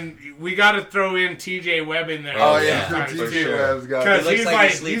 and we got to throw in TJ Webb in there. Oh, yeah, yeah. for TJ sure. Webb's got Because It looks he's like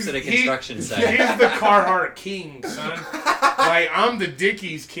like he sleeps at a he's- construction site. He's the Carhartt king, son. Like, I'm the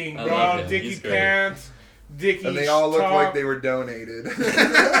Dickies king, I bro. love him. Dickie He's great. pants, Dickie And they all look top. like they were donated.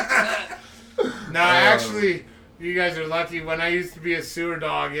 No, actually, you guys are lucky. When I used to be a sewer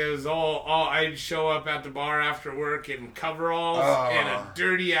dog, it was all I'd show up at the bar after work in coveralls and a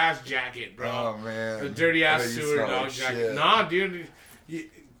dirty ass jacket, bro. Oh, man. A dirty ass I bet you sewer smell dog like jacket. shit. Nah, dude.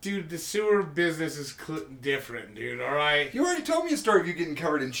 Dude, the sewer business is different, dude. All right. You already told me a story of you getting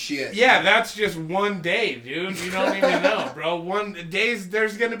covered in shit. Yeah, that's just one day, dude. You don't even know, bro.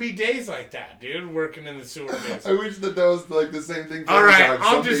 There's gonna be days like that, dude. Working in the sewer business. I wish that was like the same thing for All right, dogs.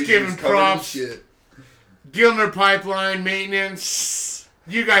 I'm Some just days giving you're covered in props. shit. Gilner Pipeline Maintenance.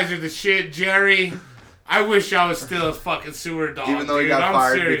 You guys are the shit, Jerry. I wish I was still a fucking sewer dog. Even though he dude. got I'm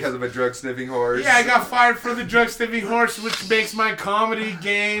fired serious. because of a drug sniffing horse. Yeah, I got fired for the drug sniffing horse, which makes my comedy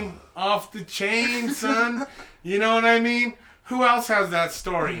game off the chain, son. You know what I mean? Who else has that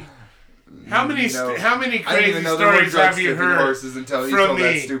story? How many No. how many I didn't crazy even know there were stories drug have you sniffing heard horses until you from told me,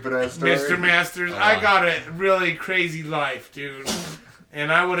 that stupid ass story. Mr. Masters? I got a really crazy life, dude.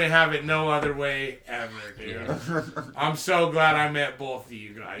 And I wouldn't have it no other way ever, dude. I'm so glad I met both of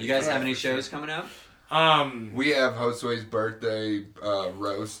you guys. You guys have any shows coming up? We have Josue's birthday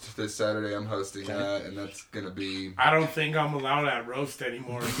roast this Saturday. I'm hosting that, and that's gonna be. I don't think I'm allowed at roast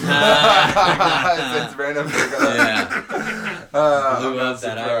anymore. Since random. Blew up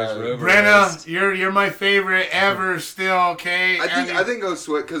that Irish Rover. Brenna, you're my favorite ever. Still, okay. I think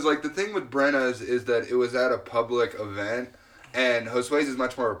Josue, because like the thing with Brenna's is that it was at a public event. And Josue's is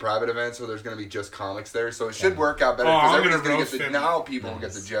much more of a private event, so there's going to be just comics there. So it should work out better because everybody's going to get the... Now people will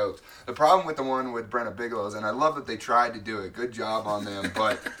get the jokes. The problem with the one with Brenna Bigelow's, and I love that they tried to do it. Good job on them.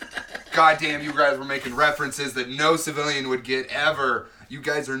 But goddamn, you guys were making references that no civilian would get ever. You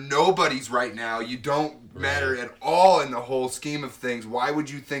guys are nobodies right now. You don't matter at all in the whole scheme of things. Why would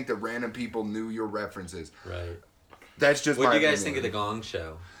you think that random people knew your references? Right. That's just What my do you guys opinion. think of the Gong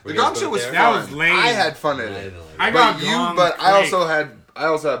Show? The Gong Show was there? fun. That was lame. I had fun at it. I got Gong But I quick.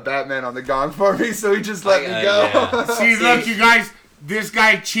 also had Batman on the Gong for me, so he just let me go. yeah. See, look, you guys, this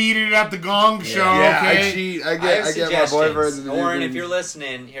guy cheated at the Gong Show, Yeah, okay? I cheat. I I have get my suggestions. boyfriends. Oren, if you're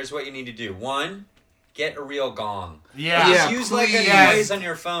listening, here's what you need to do. One, get a real gong. Yeah. Yeah. Just use like a please. noise on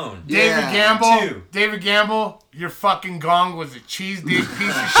your phone. Yeah. David Gamble, your fucking gong was a cheese dish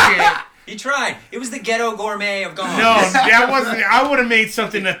piece of shit. He tried. It was the ghetto gourmet of gongs. No, that wasn't. I would have made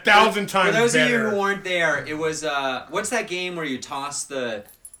something 1,000 times For those better. of you who weren't there, it was what's that game where you toss the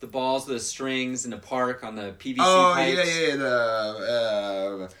balls with the strings in the park on the PVC pipes?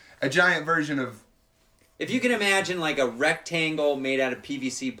 A giant version of. If you can imagine like a rectangle made out of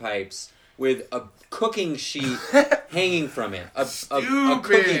PVC pipes with a cooking sheet hanging from it, a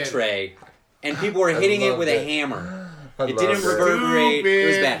cookie tray, and people were hitting it with a hammer. It didn't reverberate. It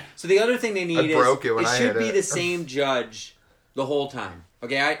was bad. So the other thing they need is it should be the same judge the whole time.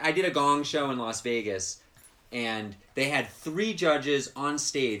 Okay, I did a Gong Show in Las Vegas, and they had 3 judges on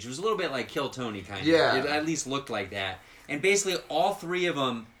stage. It was a little bit like Kill Tony kind of. Yeah. It at least looked like that. And basically all 3 of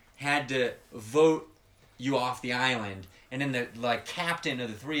them had to vote you off the island. And then the captain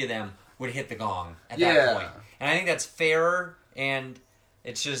of the 3 of them would hit the gong at that point. And I think that's fairer, and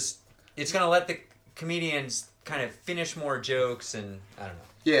it's going to let the comedians kind of finish more jokes, and I don't know.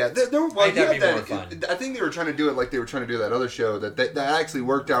 Yeah, I think that'd be more fun. I think they were trying to do it like they were trying to do that other show that actually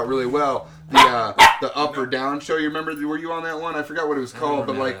worked out really well. The up or down show. You remember? Were you on that one? I forgot what it was called,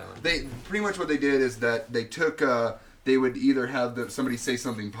 but like they pretty much what they did is that they took. They would either have somebody say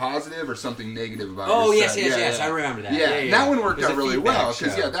something positive or something negative about it. Oh, yes. I remember that. Yeah, that one worked out really well.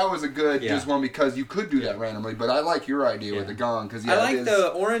 Because, that was a good just one because you could do that randomly. But I like your idea with the gong. Cause, I like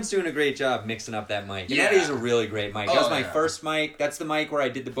Oren's doing a great job mixing up that mic. And that is a really great mic. That was my first mic. That's the mic where I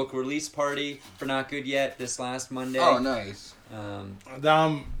did the book release party for Not Good Yet this last Monday. Oh, nice.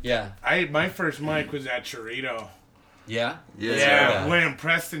 My first mic was at Chorito. Yeah? Yeah, when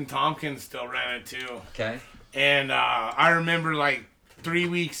Preston Tompkins still ran it, too. Okay. And I remember, like, 3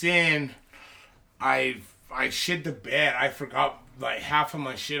 weeks in, I shit the bed. I forgot, like, half of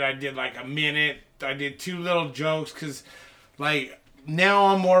my shit. I did, like, a minute. I did 2 little jokes because, like, now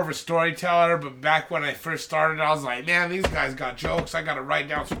I'm more of a storyteller. But back when I first started, I was like, man, these guys got jokes. I got to write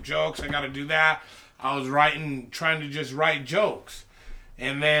down some jokes. I got to do that. I was trying to just write jokes.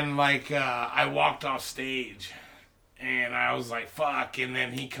 And then, like, I walked off stage. And I was like, fuck. And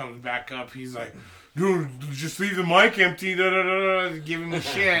then he comes back up. He's like... Dude, just leave the mic empty, giving me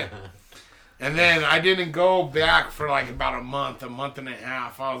shit. And then I didn't go back for like about a month and a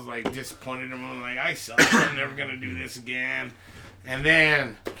half. I was like disappointed. I'm like, I suck. I'm never going to do this again. And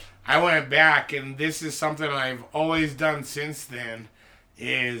then I went back, and this is something I've always done since then,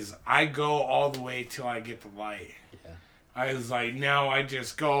 is I go all the way till I get the light. Yeah. I was like, now I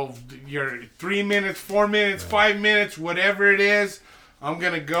just go, you're 3 minutes, 4 minutes, 5 minutes, whatever it is, I'm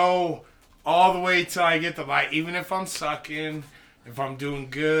going to go all the way till I get the light. Even if I'm sucking, if I'm doing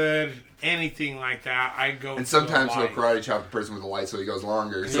good, anything like that, I go. And sometimes he'll karate chop the person with the light so he goes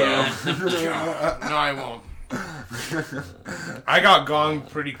longer. So. Yeah. No, I won't. I got gonged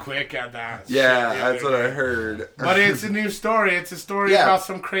pretty quick at that. Yeah, that's what I heard. But it's a new story. It's a story about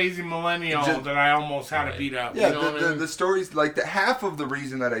some crazy millennial that I almost had to beat up. Yeah, you know what I mean? the stories, like, half of the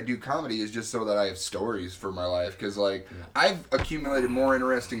reason that I do comedy is just so that I have stories for my life. Because, like, I've accumulated more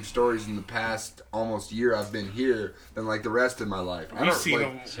interesting stories in the past almost year I've been here than, like, the rest of my life.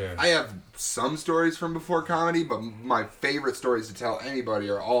 I have some stories from before comedy, but my favorite stories to tell anybody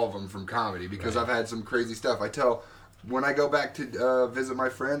are all of them from comedy because I've had some crazy stuff. I tell, when I go back to visit my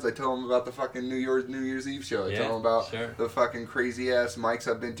friends, I tell them about the fucking New Year's Eve show. I tell them about the fucking crazy ass mics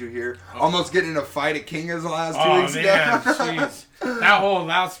I've been to here. Almost getting in a fight at Kinga's the last 2 weeks ago.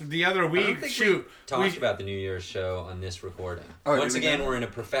 That's the other week. We talked about the New Year's show on this recording. Once again, we're in a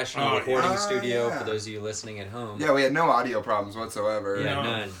professional recording studio for those of you listening at home. Yeah, we had no audio problems whatsoever.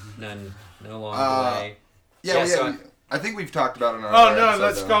 Yeah, none. No long delay. I think we've talked about it in our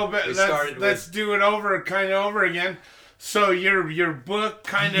let's go back. Let's do it over again. So your book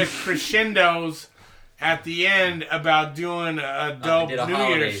kind of crescendos at the end about doing a dope New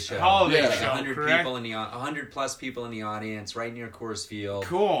Year's holiday show. 100 plus people in the audience, right near Coors Field.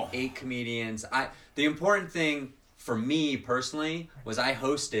 Cool. 8 comedians. The important thing for me personally was I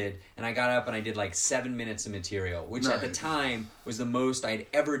hosted and I got up and I did like 7 minutes of material, which at the time was the most I'd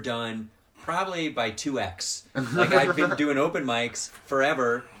ever done. Probably by 2x. Like, I've been doing open mics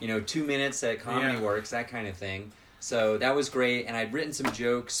forever, 2 minutes at Comedy Works, that kind of thing. So that was great, and I'd written some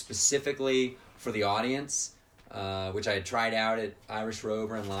jokes specifically for the audience, which I had tried out at Irish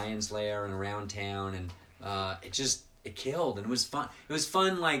Rover and Lion's Lair and around town, and it killed, and it was fun. It was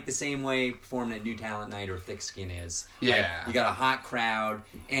fun, like, the same way performing at New Talent Night or Thick Skin is. Yeah. Like, you got a hot crowd,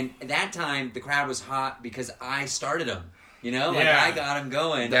 and at that time, the crowd was hot because I started them. I got him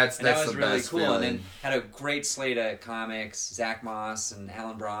going. That was really cool. Feeling. And then had a great slate of comics. Zach Moss and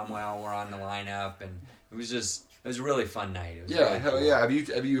Alan Bromwell were on the lineup, and it was a really fun night. It was really cool. Yeah. Have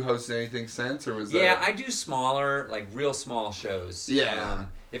you hosted anything since, or was that? Yeah, I do smaller, like real small shows. Yeah.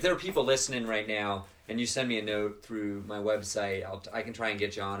 If there are people listening right now, and you send me a note through my website, I can try and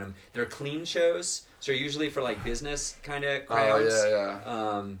get you on them. They're clean shows, so usually for like business kind of crowds. Oh,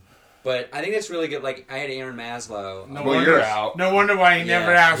 yeah. But I think that's really good. Like, I had Aaron Maslow. You're out. No wonder why he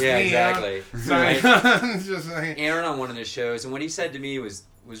never asked me. Yeah, exactly. It's just like... Aaron on one of the shows, and what he said to me was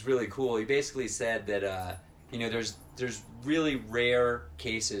really cool. He basically said that, there's really rare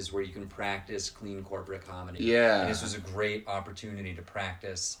cases where you can practice clean corporate comedy. Yeah. And this was a great opportunity to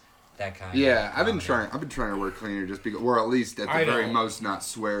practice that kind of I've been trying to work cleaner just because, or at least at the very most not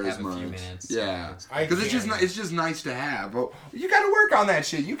swear as much. A few minutes. Yeah, because it's just nice to have. But you got to work on that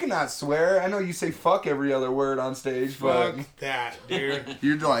shit. You cannot swear. I know you say fuck every other word on stage, but fuck that, dude.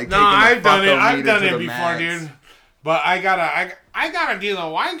 You're like no, I've done it. I've done it before, dude. But I gotta do the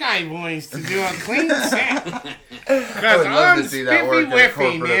white guy voice to do a clean set. Because I'm spiffy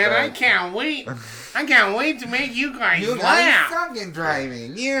whiffy, man. I can't wait. I can't wait to make you guys laugh. Fucking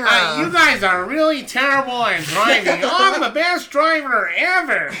driving, yeah. You guys are really terrible at driving. I'm the best driver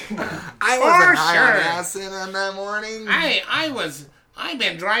ever. I wasn't high on acid on that morning. I've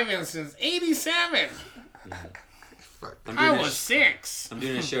been driving since '87. I was 6. I'm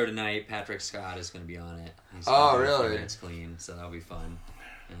doing a show tonight. Patrick Scott is going to be on it. He's really? It's clean, so that'll be fun.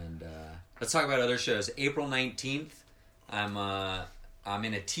 And let's talk about other shows. April 19th, I'm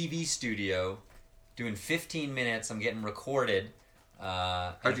in a TV studio doing 15 minutes. I'm getting recorded.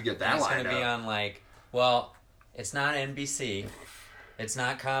 How'd you get that It's lined going to be up? on it's not NBC. It's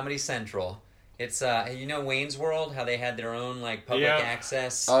not Comedy Central. It's Wayne's World, how they had their own public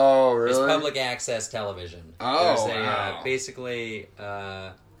access. Oh, really? It's public access television. Oh, There's wow. Basically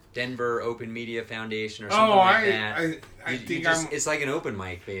Denver Open Media Foundation or something like that. It's like an open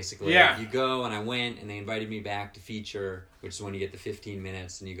mic basically. Yeah. You go and I went and they invited me back to feature, which is when you get the 15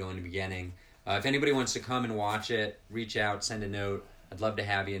 minutes and you go in the beginning. If anybody wants to come and watch it, reach out, send a note. I'd love to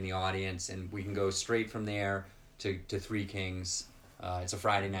have you in the audience and we can go straight from there to Three Kings. It's a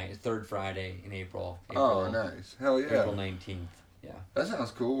Friday night, third Friday in April. Oh, nice. Hell yeah. April 19th. Yeah. That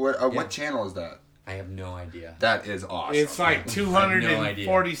sounds cool. What channel is that? I have no idea. That is awesome. It's like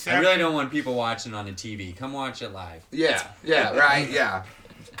 247. I really don't want people watching on the TV. Come watch it live. Yeah, right, yeah.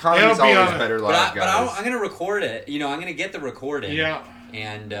 Comedy's always better live, guys. I'm going to record it. I'm going to get the recording. Yeah.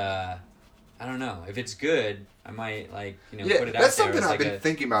 And I don't know. If it's good, I might, put it out there. That's something I've been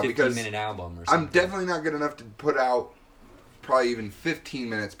thinking about because 15-minute album or something. I'm definitely not good enough to put out probably even 15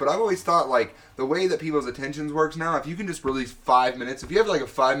 minutes, but I've always thought the way that people's attentions works now, if you can just release 5 minutes, if you have a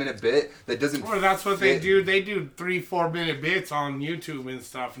 5-minute bit that doesn't that's what they do. They do 3-4 minute bits on YouTube and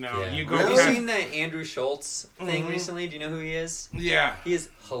stuff now. Yeah. Have you seen the Andrew Schultz thing recently? Do you know who he is? Yeah. He is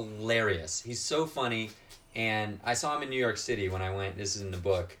hilarious. He's so funny. And I saw him in New York City when I went. This is in the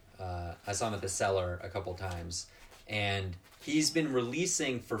book. I saw him at the Cellar a couple times. And he's been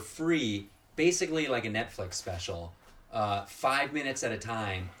releasing for free, basically like a Netflix special, 5 minutes at a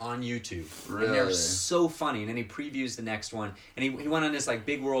time on YouTube. Really? And they're so funny. And then he previews the next one. And he went on this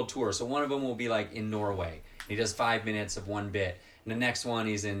big world tour. So one of them will be in Norway. He does 5 minutes of one bit. And the next one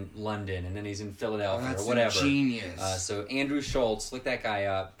he's in London. And then he's in Philadelphia or whatever. Genius. So Andrew Schultz, look that guy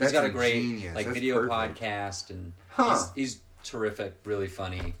up. He's That's got a great video perfect. podcast. And he's terrific, really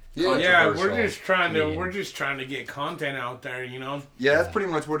funny. Yeah, we're just trying to get content out there, Yeah, that's pretty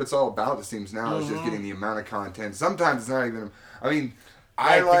much what it's all about. It seems now is just getting the amount of content. Sometimes it's not even. I mean,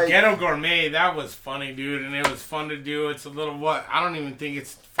 the Ghetto Gourmet. That was funny, dude, and it was fun to do. It's a little I don't even think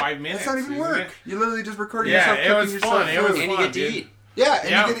it's 5 minutes. It's not even work. It? You literally just record yourself. Yeah, it was fun. It was fun. And you get to eat. Yeah, and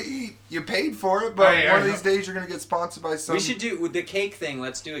you get to eat. You paid for it, but one of these days you're going to get sponsored by some... We should do, with the cake thing,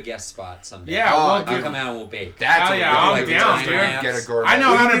 let's do a guest spot someday. Yeah, I'll come out and we'll bake. That's I'm down, dude. I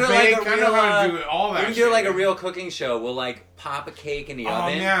know how to bake. I know how to do all that. We can do a real cooking show. We'll pop a cake in the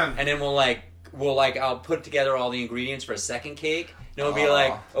oven. Man. And then I'll put together all the ingredients for a second cake. And it'll be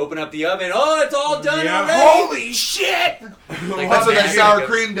open up the oven. Oh, it's all done already. Holy shit! That's what that sour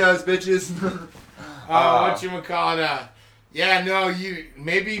cream does, bitches. Whatchamacallit? Yeah, no,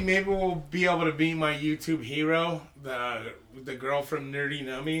 maybe we'll be able to be my YouTube hero, the girl from Nerdy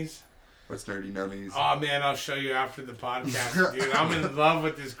Nummies. What's Nerdy Nummies? Oh man, I'll show you after the podcast, dude. I'm in love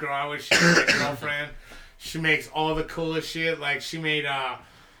with this girl. I wish she was my girlfriend. She makes all the coolest shit. She made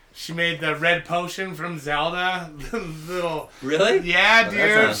the red potion from Zelda. Little really? Yeah,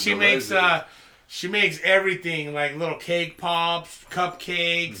 dude. She makes everything little cake pops,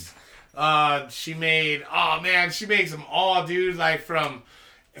 cupcakes. She makes them all, dude.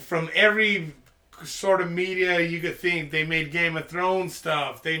 From every sort of media you could think. They made Game of Thrones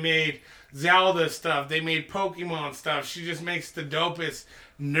stuff. They made Zelda stuff. They made Pokemon stuff. She just makes the dopest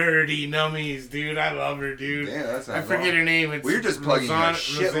Nerdy Nummies, dude. I love her, dude. Yeah, I forget her name. We're just plugging a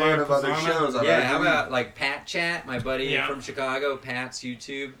shitload of other shows. How about Pat Chat, my buddy from Chicago, Pat's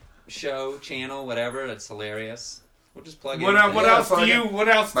YouTube channel, whatever. That's hilarious. We'll just plug What else do you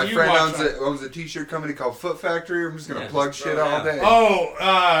watch? My friend owns a t-shirt company called Foot Factory. I'm just gonna plug shit all day.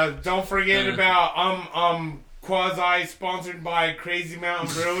 Oh, don't forget about quasi sponsored by Crazy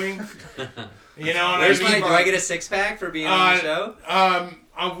Mountain Brewing. You know what I mean? Do I get a 6-pack for being on the show?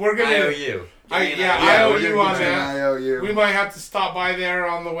 We're gonna. I owe you. I owe you on that. I owe you. We might have to stop by there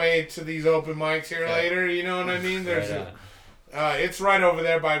on the way to these open mics here later. You know what I mean? It's right over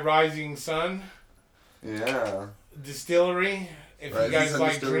there by Rising Sun. Yeah. Distillery, if you guys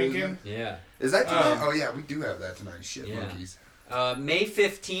like drinking. Yeah. Is that tonight? Oh, yeah, we do have that tonight. Shit, monkeys. May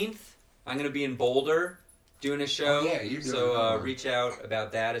 15th, I'm going to be in Boulder doing a show. Oh, yeah, you're doing so reach out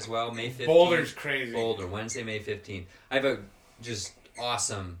about that as well. May 15th. Boulder's crazy. Boulder, Wednesday, May 15th. I have a just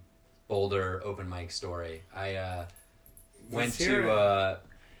awesome Boulder open mic story. I went to what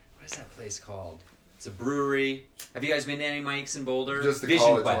is that place called? It's a brewery. Have you guys been to any mics in Boulder? Just the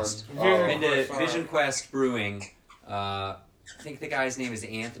Vision Quest. one. Oh. Been to Vision Quest Brewing. I think the guy's name is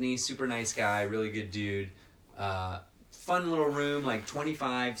Anthony. Super nice guy. Really good dude. Fun little room, like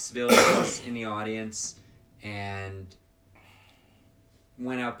 25 civilians in the audience, and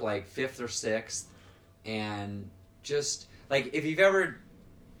went up like 5th or 6th, and just like if you've ever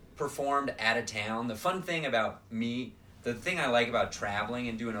performed out of town, the fun thing about me, the thing I like about traveling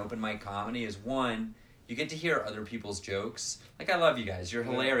and doing open mic comedy is, one, you get to hear other people's jokes. Like, I love you guys. You're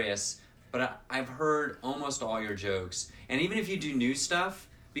hilarious. But I've heard almost all your jokes. And even if you do new stuff,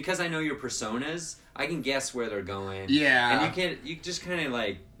 because I know your personas, I can guess where they're going. Yeah. And you just kind of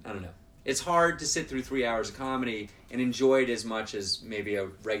like, I don't know. It's hard to sit through 3 hours of comedy and enjoy it as much as maybe a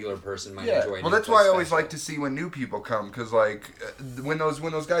regular person might enjoy it. Well, that's why I always like to see when new people come, because like when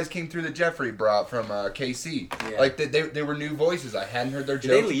those guys came through that Jeffrey brought from KC, like they were new voices. I hadn't heard their jokes.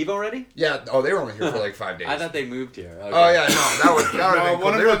 Did they leave already? Yeah. Oh, they were only here for like 5 days. I thought they moved here. Okay. Oh yeah, no, that was cool.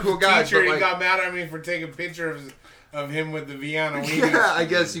 One They were of cool the guys. teacher, But, like, he got mad at me for taking pictures of him with the Vienna weenies. Yeah, I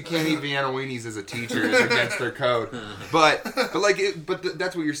guess you can't eat Vienna weenies as a teacher. It's against their code. But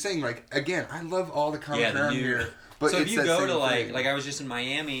that's what you're saying. Like, again, I love all the comics around here. But so if you go to thing. like I was just in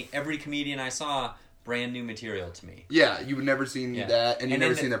Miami, every comedian I saw, brand new material to me. Yeah, you've never seen that, and you've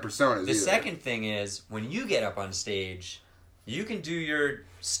never seen their personas. The either. second thing is, when you get up on stage, you can do your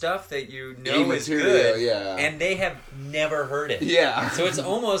stuff that you know is material, good, yeah. and they have never heard it. Yeah. So it's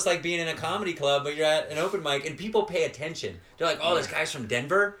almost like being in a comedy club, but you're at an open mic, and people pay attention. They're like, "Oh, this guy's from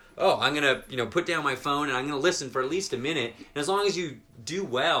Denver. Oh, I'm gonna put down my phone and I'm gonna listen for at least a minute." And as long as you do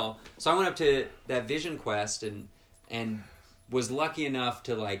well, so I went up to that Vision Quest and was lucky enough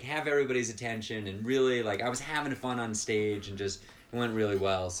to like have everybody's attention, and really like I was having fun on stage, and just it went really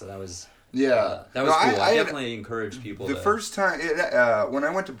well. So that was that was cool. I definitely encourage people. The first time when I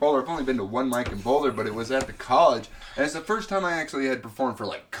went to Boulder, I've only been to one mic in Boulder, but it was at the college, and it's the first time I actually had performed for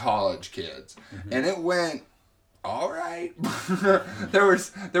like college kids, and it went all right.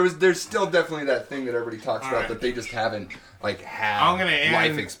 There's still definitely that thing that everybody talks about that they just haven't like had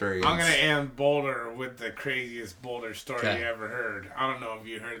life experience. I'm gonna end Boulder with the craziest Boulder story you ever heard. I don't know if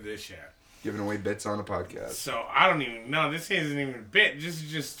you heard this yet. Giving away bits on a podcast. So I don't even know. This isn't even a bit. This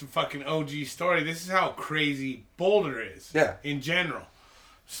is just a fucking OG story. This is how crazy Boulder is. Yeah. In general.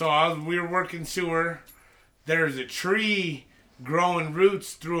 So we were working sewer. There's a tree growing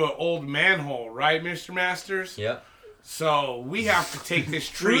roots through an old manhole, right, Mr. Masters? Yep. So we have to take this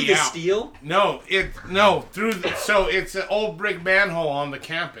tree through the out. steel? So it's an old brick manhole on the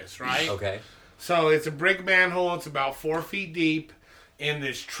campus, right? Okay. So it's a brick manhole. It's about 4 feet deep. And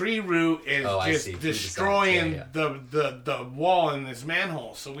this tree root is just destroying the wall in this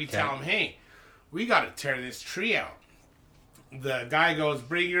manhole. So we tell him, hey, we got to tear this tree out. The guy goes,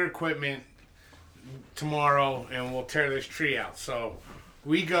 bring your equipment tomorrow and we'll tear this tree out. So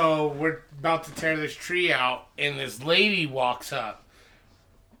we go, we're about to tear this tree out, and this lady walks up.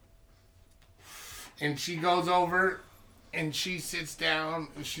 And she goes over and she sits down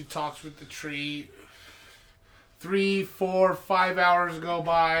and she talks with the tree. 3, 4, 5 hours go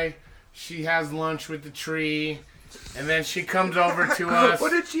by. She has lunch with the tree, and then she comes over to us.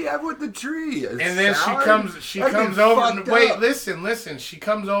 What did she have with the tree? And then she comes over. Wait, listen. She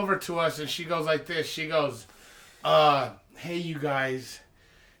comes over to us and she goes like this. She goes, "Hey, you guys.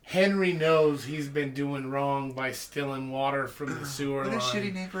 Henry knows he's been doing wrong by stealing water from the sewer line. What a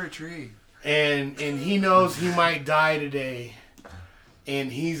shitty name for a tree. And he knows he might die today,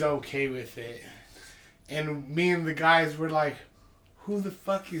 and he's okay with it." And me and the guys were like, who the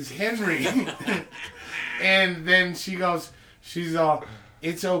fuck is Henry? And then she's all,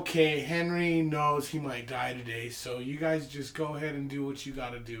 it's okay. Henry knows he might die today, so you guys just go ahead and do what you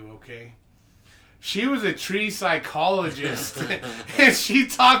gotta do, okay? She was a tree psychologist. And she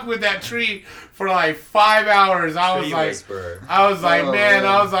talked with that tree for like 5 hours. I was like, man,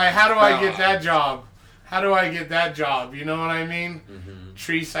 how do I get that job? How do I get that job? You know what I mean? Mm-hmm.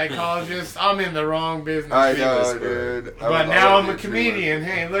 Tree psychologist. I'm in the wrong business. I know, dude. But now I'm a comedian.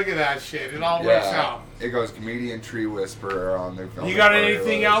 Hey, look at that shit. It all works out. It goes comedian, tree whisperer on the film. You got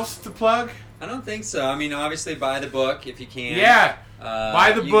anything else to plug? I don't think so. I mean, obviously, buy the book if you can. Yeah.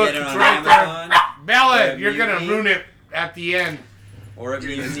 Buy the book. It's right there. Bella, you're going to ruin it at the end. Or at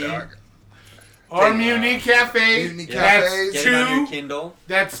Mutiny. Or Mutiny Cafe. That's Get it on your Kindle.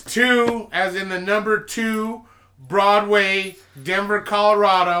 That's 2, as in the number 2, Broadway, Denver,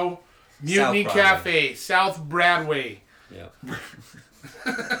 Colorado. Mutiny Cafe, South Broadway. Yep.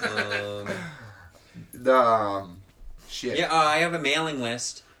 Shit. Yeah, I have a mailing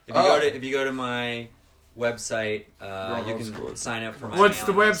list. If you go to my website, you can sign up for my What's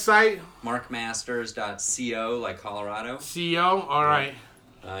the website? markmasters.co, like Colorado. CO? All right.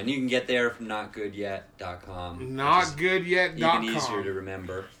 And you can get there from notgoodyet.com. Notgoodyet.com. Even easier to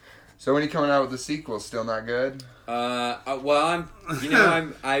remember. So when are you coming out with the sequel? Still not good? Well,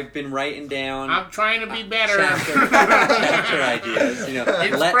 I've been writing down. I'm trying to be better. Chapter ideas.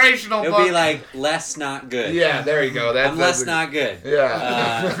 Inspirational. It'll be like less not good. Yeah, there you go. I'm less not good.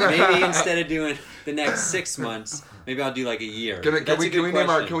 Yeah. Maybe instead of doing the next 6 months, maybe I'll do like a year. Can we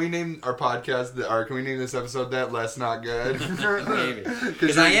name our podcast? Can we name this episode that less not good? Maybe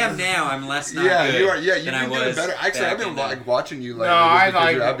because I am now. I'm less not good. Yeah, you are. Yeah, you've been doing better. Actually, I've been watching you. No, I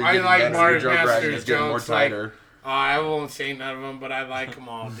like Mark Masters jokes. Tighter. I won't say none of them, but I like them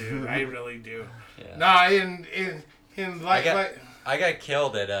all, dude. I really do. Yeah. No, I got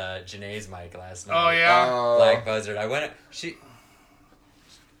killed at Janae's mic last night. Oh yeah. Black Buzzard. I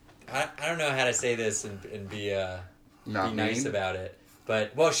don't know how to say this and be nice about it.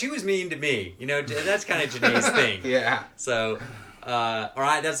 But she was mean to me. That's kind of Janae's thing. Yeah. So,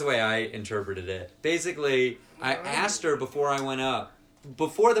 that's the way I interpreted it. Basically, I asked her before I went up.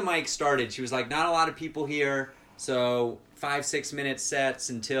 Before the mic started, she was like, "Not a lot of people here, so 5-6 minute sets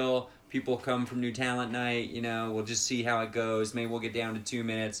until people come from New Talent Night. We'll just see how it goes. Maybe we'll get down to 2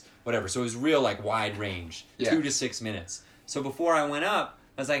 minutes, whatever." So it was real wide range, 2 to 6 minutes. So before I went up,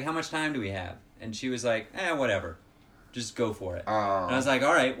 I was like, "How much time do we have?" And she was like, whatever. Just go for it. And I was like,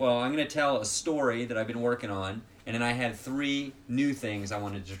 all right, well, I'm going to tell a story that I've been working on. And then I had 3 new things I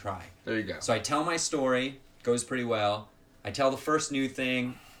wanted to try. There you go. So I tell my story. Goes pretty well. I tell the first new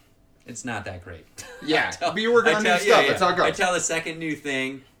thing. It's not that great. Yeah, but you're working on new stuff. Yeah. That's how it goes. I tell the second new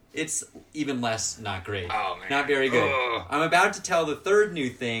thing. It's even less not great. Oh, man. Not very good. Ugh. I'm about to tell the third new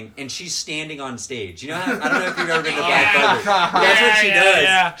thing, and she's standing on stage. I don't know if you've ever been to Black Buzzard. That's what she does.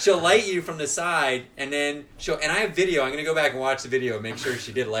 Yeah. She'll light you from the side, and then and I have video. I'm going to go back and watch the video and make sure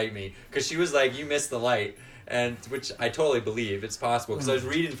she did light me. Because she was like, "You missed the light." Which I totally believe. It's possible. Because I was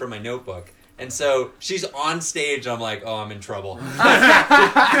reading from my notebook. And so she's on stage. I'm like, oh, I'm in trouble. It's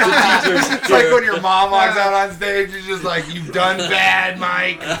like when your mom walks out on stage. She's just like, "You've done bad,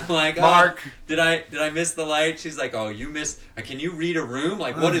 Mike." I'm like, Mark. Did I miss the light? She's like, "Oh, you missed. Can you read a room?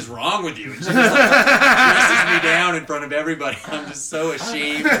 Like, what is wrong with you?" And she just dresses me down in front of everybody. I'm just so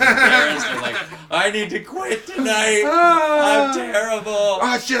ashamed and embarrassed. I'm like, I need to quit tonight. I'm terrible.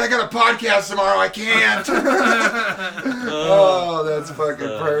 Oh shit! I got a podcast tomorrow. I can't. Oh, that's fucking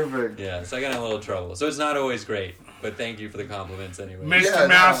perfect. Yeah, so I got in a little trouble. So it's not always great, but thank you for the compliments anyway. Mr.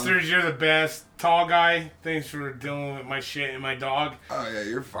 Masters, you're the best. Tall guy, thanks for dealing with my shit and my dog. Oh yeah,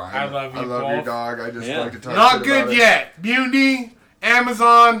 you're fine. I love you I love both. your dog. I just like to talk Not shit good about yet. Mutiny,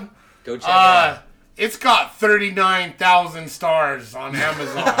 Amazon. Go check it out. It's got 39,000 stars on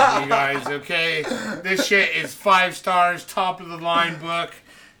Amazon, you guys, okay? This shit is 5 stars, top of the line book.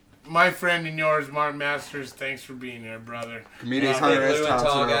 My friend and yours, Mark Masters, thanks for being here, brother. Comedians Hunter S. Lou and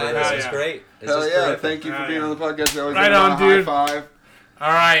Tall Guy, this was great. Hell yeah, thank you for being on the podcast. Always right on, dude. High five.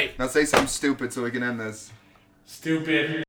 All right. Now say something stupid so we can end this. Stupid.